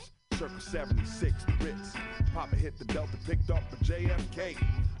trips, circa 76, the Ritz. Papa hit the Delta, picked up a JFK.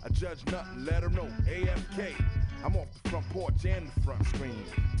 I judge nothing, let her know, AFK. I'm off the front porch and the front screen.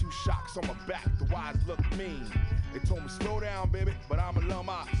 2 shocks on my back, the wise look mean. They told me slow down, baby, but I'm a lum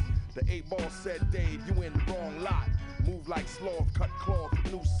ox. The 8 ball said, Dave, you in the wrong lot. Move like sloth, cut cloth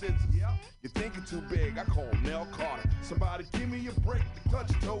with new scissors. You're thinking too big, I call Nell Carter. Somebody give me a break, the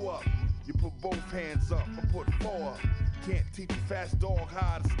clutch toe up. You put both hands up, I put 4 up. Can't teach a fast dog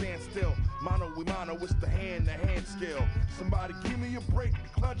how to stand still. Mano we mano, it's the hand-to-hand skill. Somebody give me a break,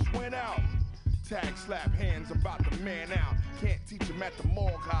 the clutch went out. Tag slap hands, I'm about to man out. Can't teach him at the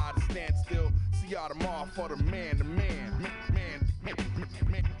morgue how to stand still. See y'all tomorrow for the man to man. Man to man.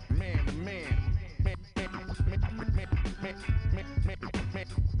 Man to man.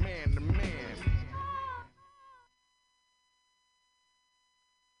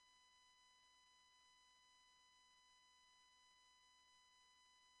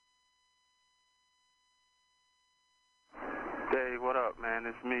 Dave, what up, man?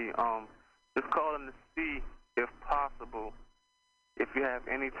 It's me. Just calling to see, if possible, if you have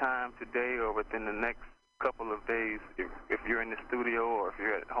any time today or within the next couple of days, if you're in the studio or if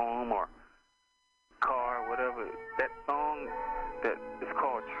you're at home or car, whatever, that song that is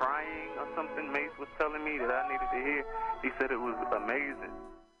called Trying or something, Mace was telling me that I needed to hear. He said it was amazing.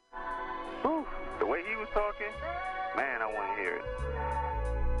 Whew, the way he was talking, man, I want to hear it.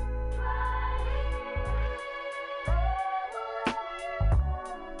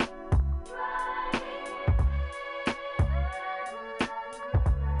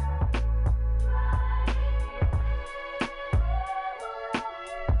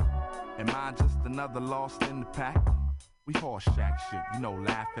 Am I just another lost in the pack? We horse shack shit, you know,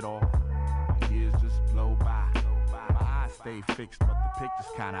 laugh it off. The years just blow by. My eyes stay fixed, but the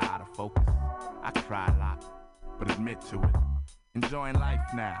picture's kinda out of focus. I cry a lot, but admit to it. Enjoying life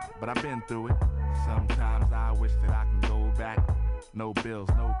now, but I've been through it. Sometimes I wish that I can go back. No bills,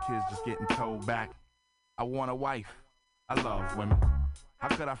 no kids, just getting told back. I want a wife, I love women. How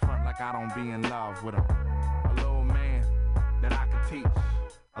could I front like I don't be in love with them? A little man that I can teach.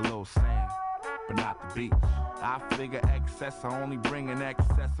 A little sand, but not the beach. I figure excess, I only bring an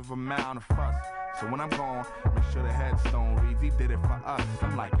excessive amount of fuss. So when I'm gone, make sure the headstone reads, he did it for us.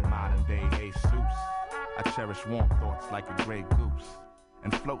 I'm like a modern day Jesus. I cherish warm thoughts like a gray goose.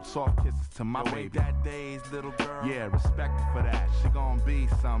 And float soft kisses to my baby. That day's little girl. Yeah, respect her for that. She gon' be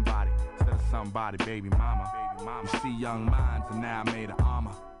somebody instead of somebody, baby mama. You see young minds and now I made of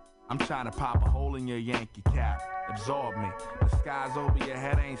armor. I'm trying to pop a hole in your Yankee cap. Absorb me. The skies over your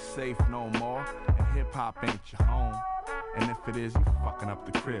head ain't safe no more. And hip-hop ain't your home. And if it is, you fucking up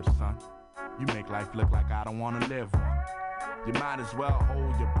the crib, son. You make life look like I don't wanna live one. You might as well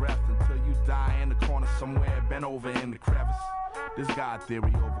hold your breath until you die in the corner somewhere, bent over in the crevice. This God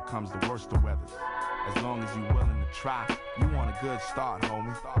theory overcomes the worst of weathers. As long as you willing to try, you want a good start,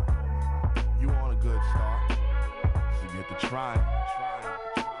 homie. You want a good start, so get to trying.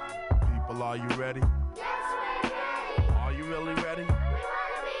 People, are you ready? Are you really ready?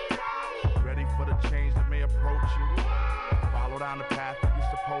 Ready for the change that may approach you? Follow down the path that you're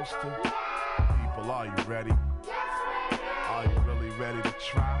supposed to. People, are you ready? Are you really ready to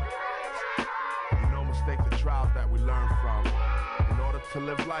try? You know mistakes are trials that we learn from. In order to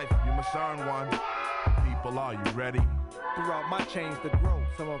live life, you must earn one. People, are you ready? Throughout my change to grow,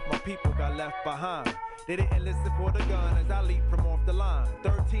 some of my people got left behind. They didn't listen for the gun as I leap from off the line.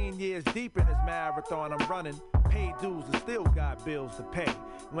 13 years deep in this marathon I'm running. Paid dues and still got bills to pay.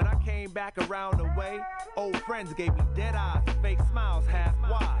 When I came back around the way, old friends gave me dead eyes and fake smiles half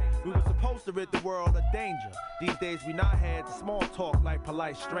wide. We were supposed to rid the world of danger. These days we not had the small talk like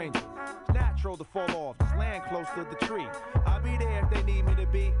polite strangers. It's natural to fall off, just land close to the tree. I'll be there if they need me to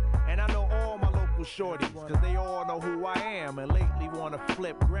be. And I know all my local shorties, cause they all know who I am and lately wanna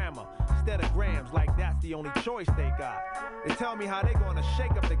flip grammar instead of grams, like that's the only choice they got. They tell me how they gonna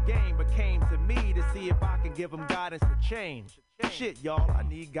shake up the game, but came to me to see if I can give them guidance to change. Shit, y'all, I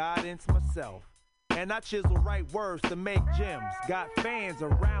need guidance myself. And I chisel right words to make gems. Got fans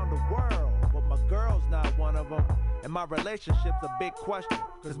around the world, but my girl's not one of them. And my relationship's a big question,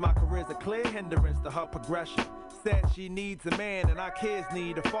 cause my career's a clear hindrance to her progression. Said she needs a man and our kids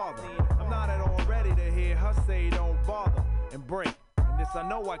need a father. I'm not at all ready to hear her say don't bother and break. And this I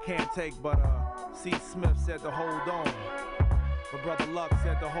know I can't take, but C. Smith said to hold on. My brother Luck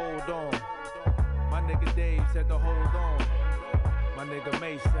said to hold on. My nigga Dave said to hold on. My nigga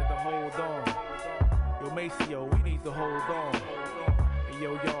Mace said to hold on. Yo, Maceo, we need to hold on. Hey,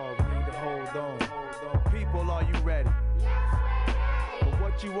 yo, y'all, we need to hold on. People, are you ready? For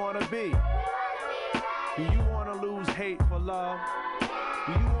what you wanna be? Do you wanna lose hate for love?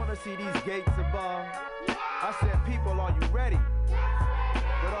 Do you wanna see these gates above? I said, people, are you ready?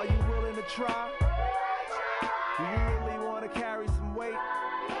 But are you willing to try? Do you really wanna carry some weight?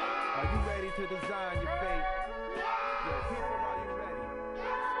 Are you ready to design your fate? Yo, people, are you ready?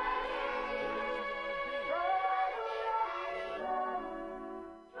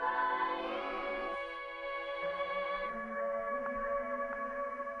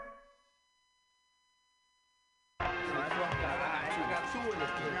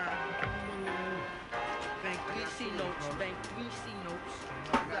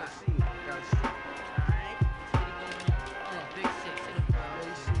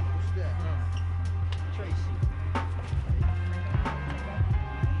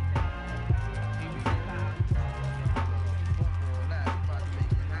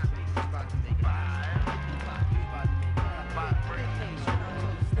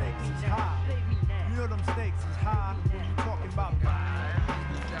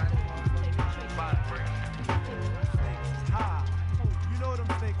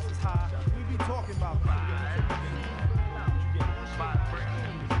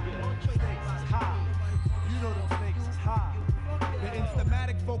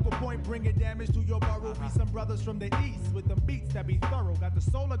 Bringing damage to your burrow. Be some brothers from the east with them beats that be thorough. Got the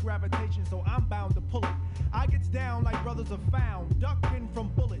solar gravitation, so I'm bound to pull it. I gets down like brothers are found, ducking from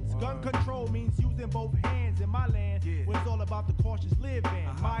bullets. Gun control means using both hands in my land. Where it's all about the cautious living.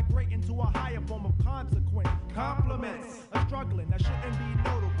 Migrating to a higher form of consequence. Compliments are struggling, that shouldn't be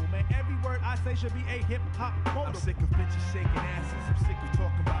notable, man. Every word I say should be a hip-hop quote. I'm sick of bitches shaking asses. I'm sick of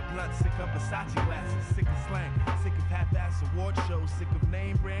talking about blunt. Sick of Versace glasses. Sick of slang. Sick of half-ass award shows. Sick of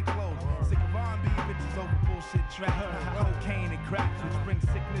name brand clothes. Sick of R&B bitches over bullshit tracks. Cocaine and cracks, which brings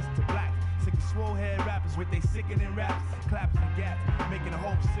sickness to blacks. Sick of swole head rappers with they sickening raps. Claps and gaps, making the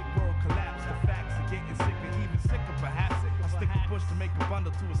whole sick world collapse. The facts are getting sicker, even sicker perhaps. I stick a push to make a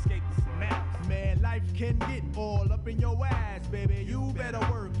bundle to escape the synapse. Man, life can get all up in your ass, baby. You better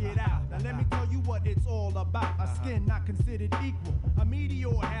work it out. Now let me tell you what it's all about. A skin not considered equal. A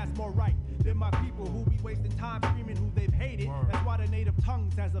meteor has more right than my people who be wasting time screaming who they've hated. That's why the native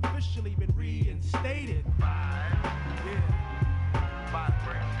tongues has officially been reinstated.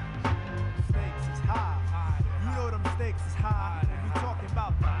 Stakes is high. You know them stakes is high.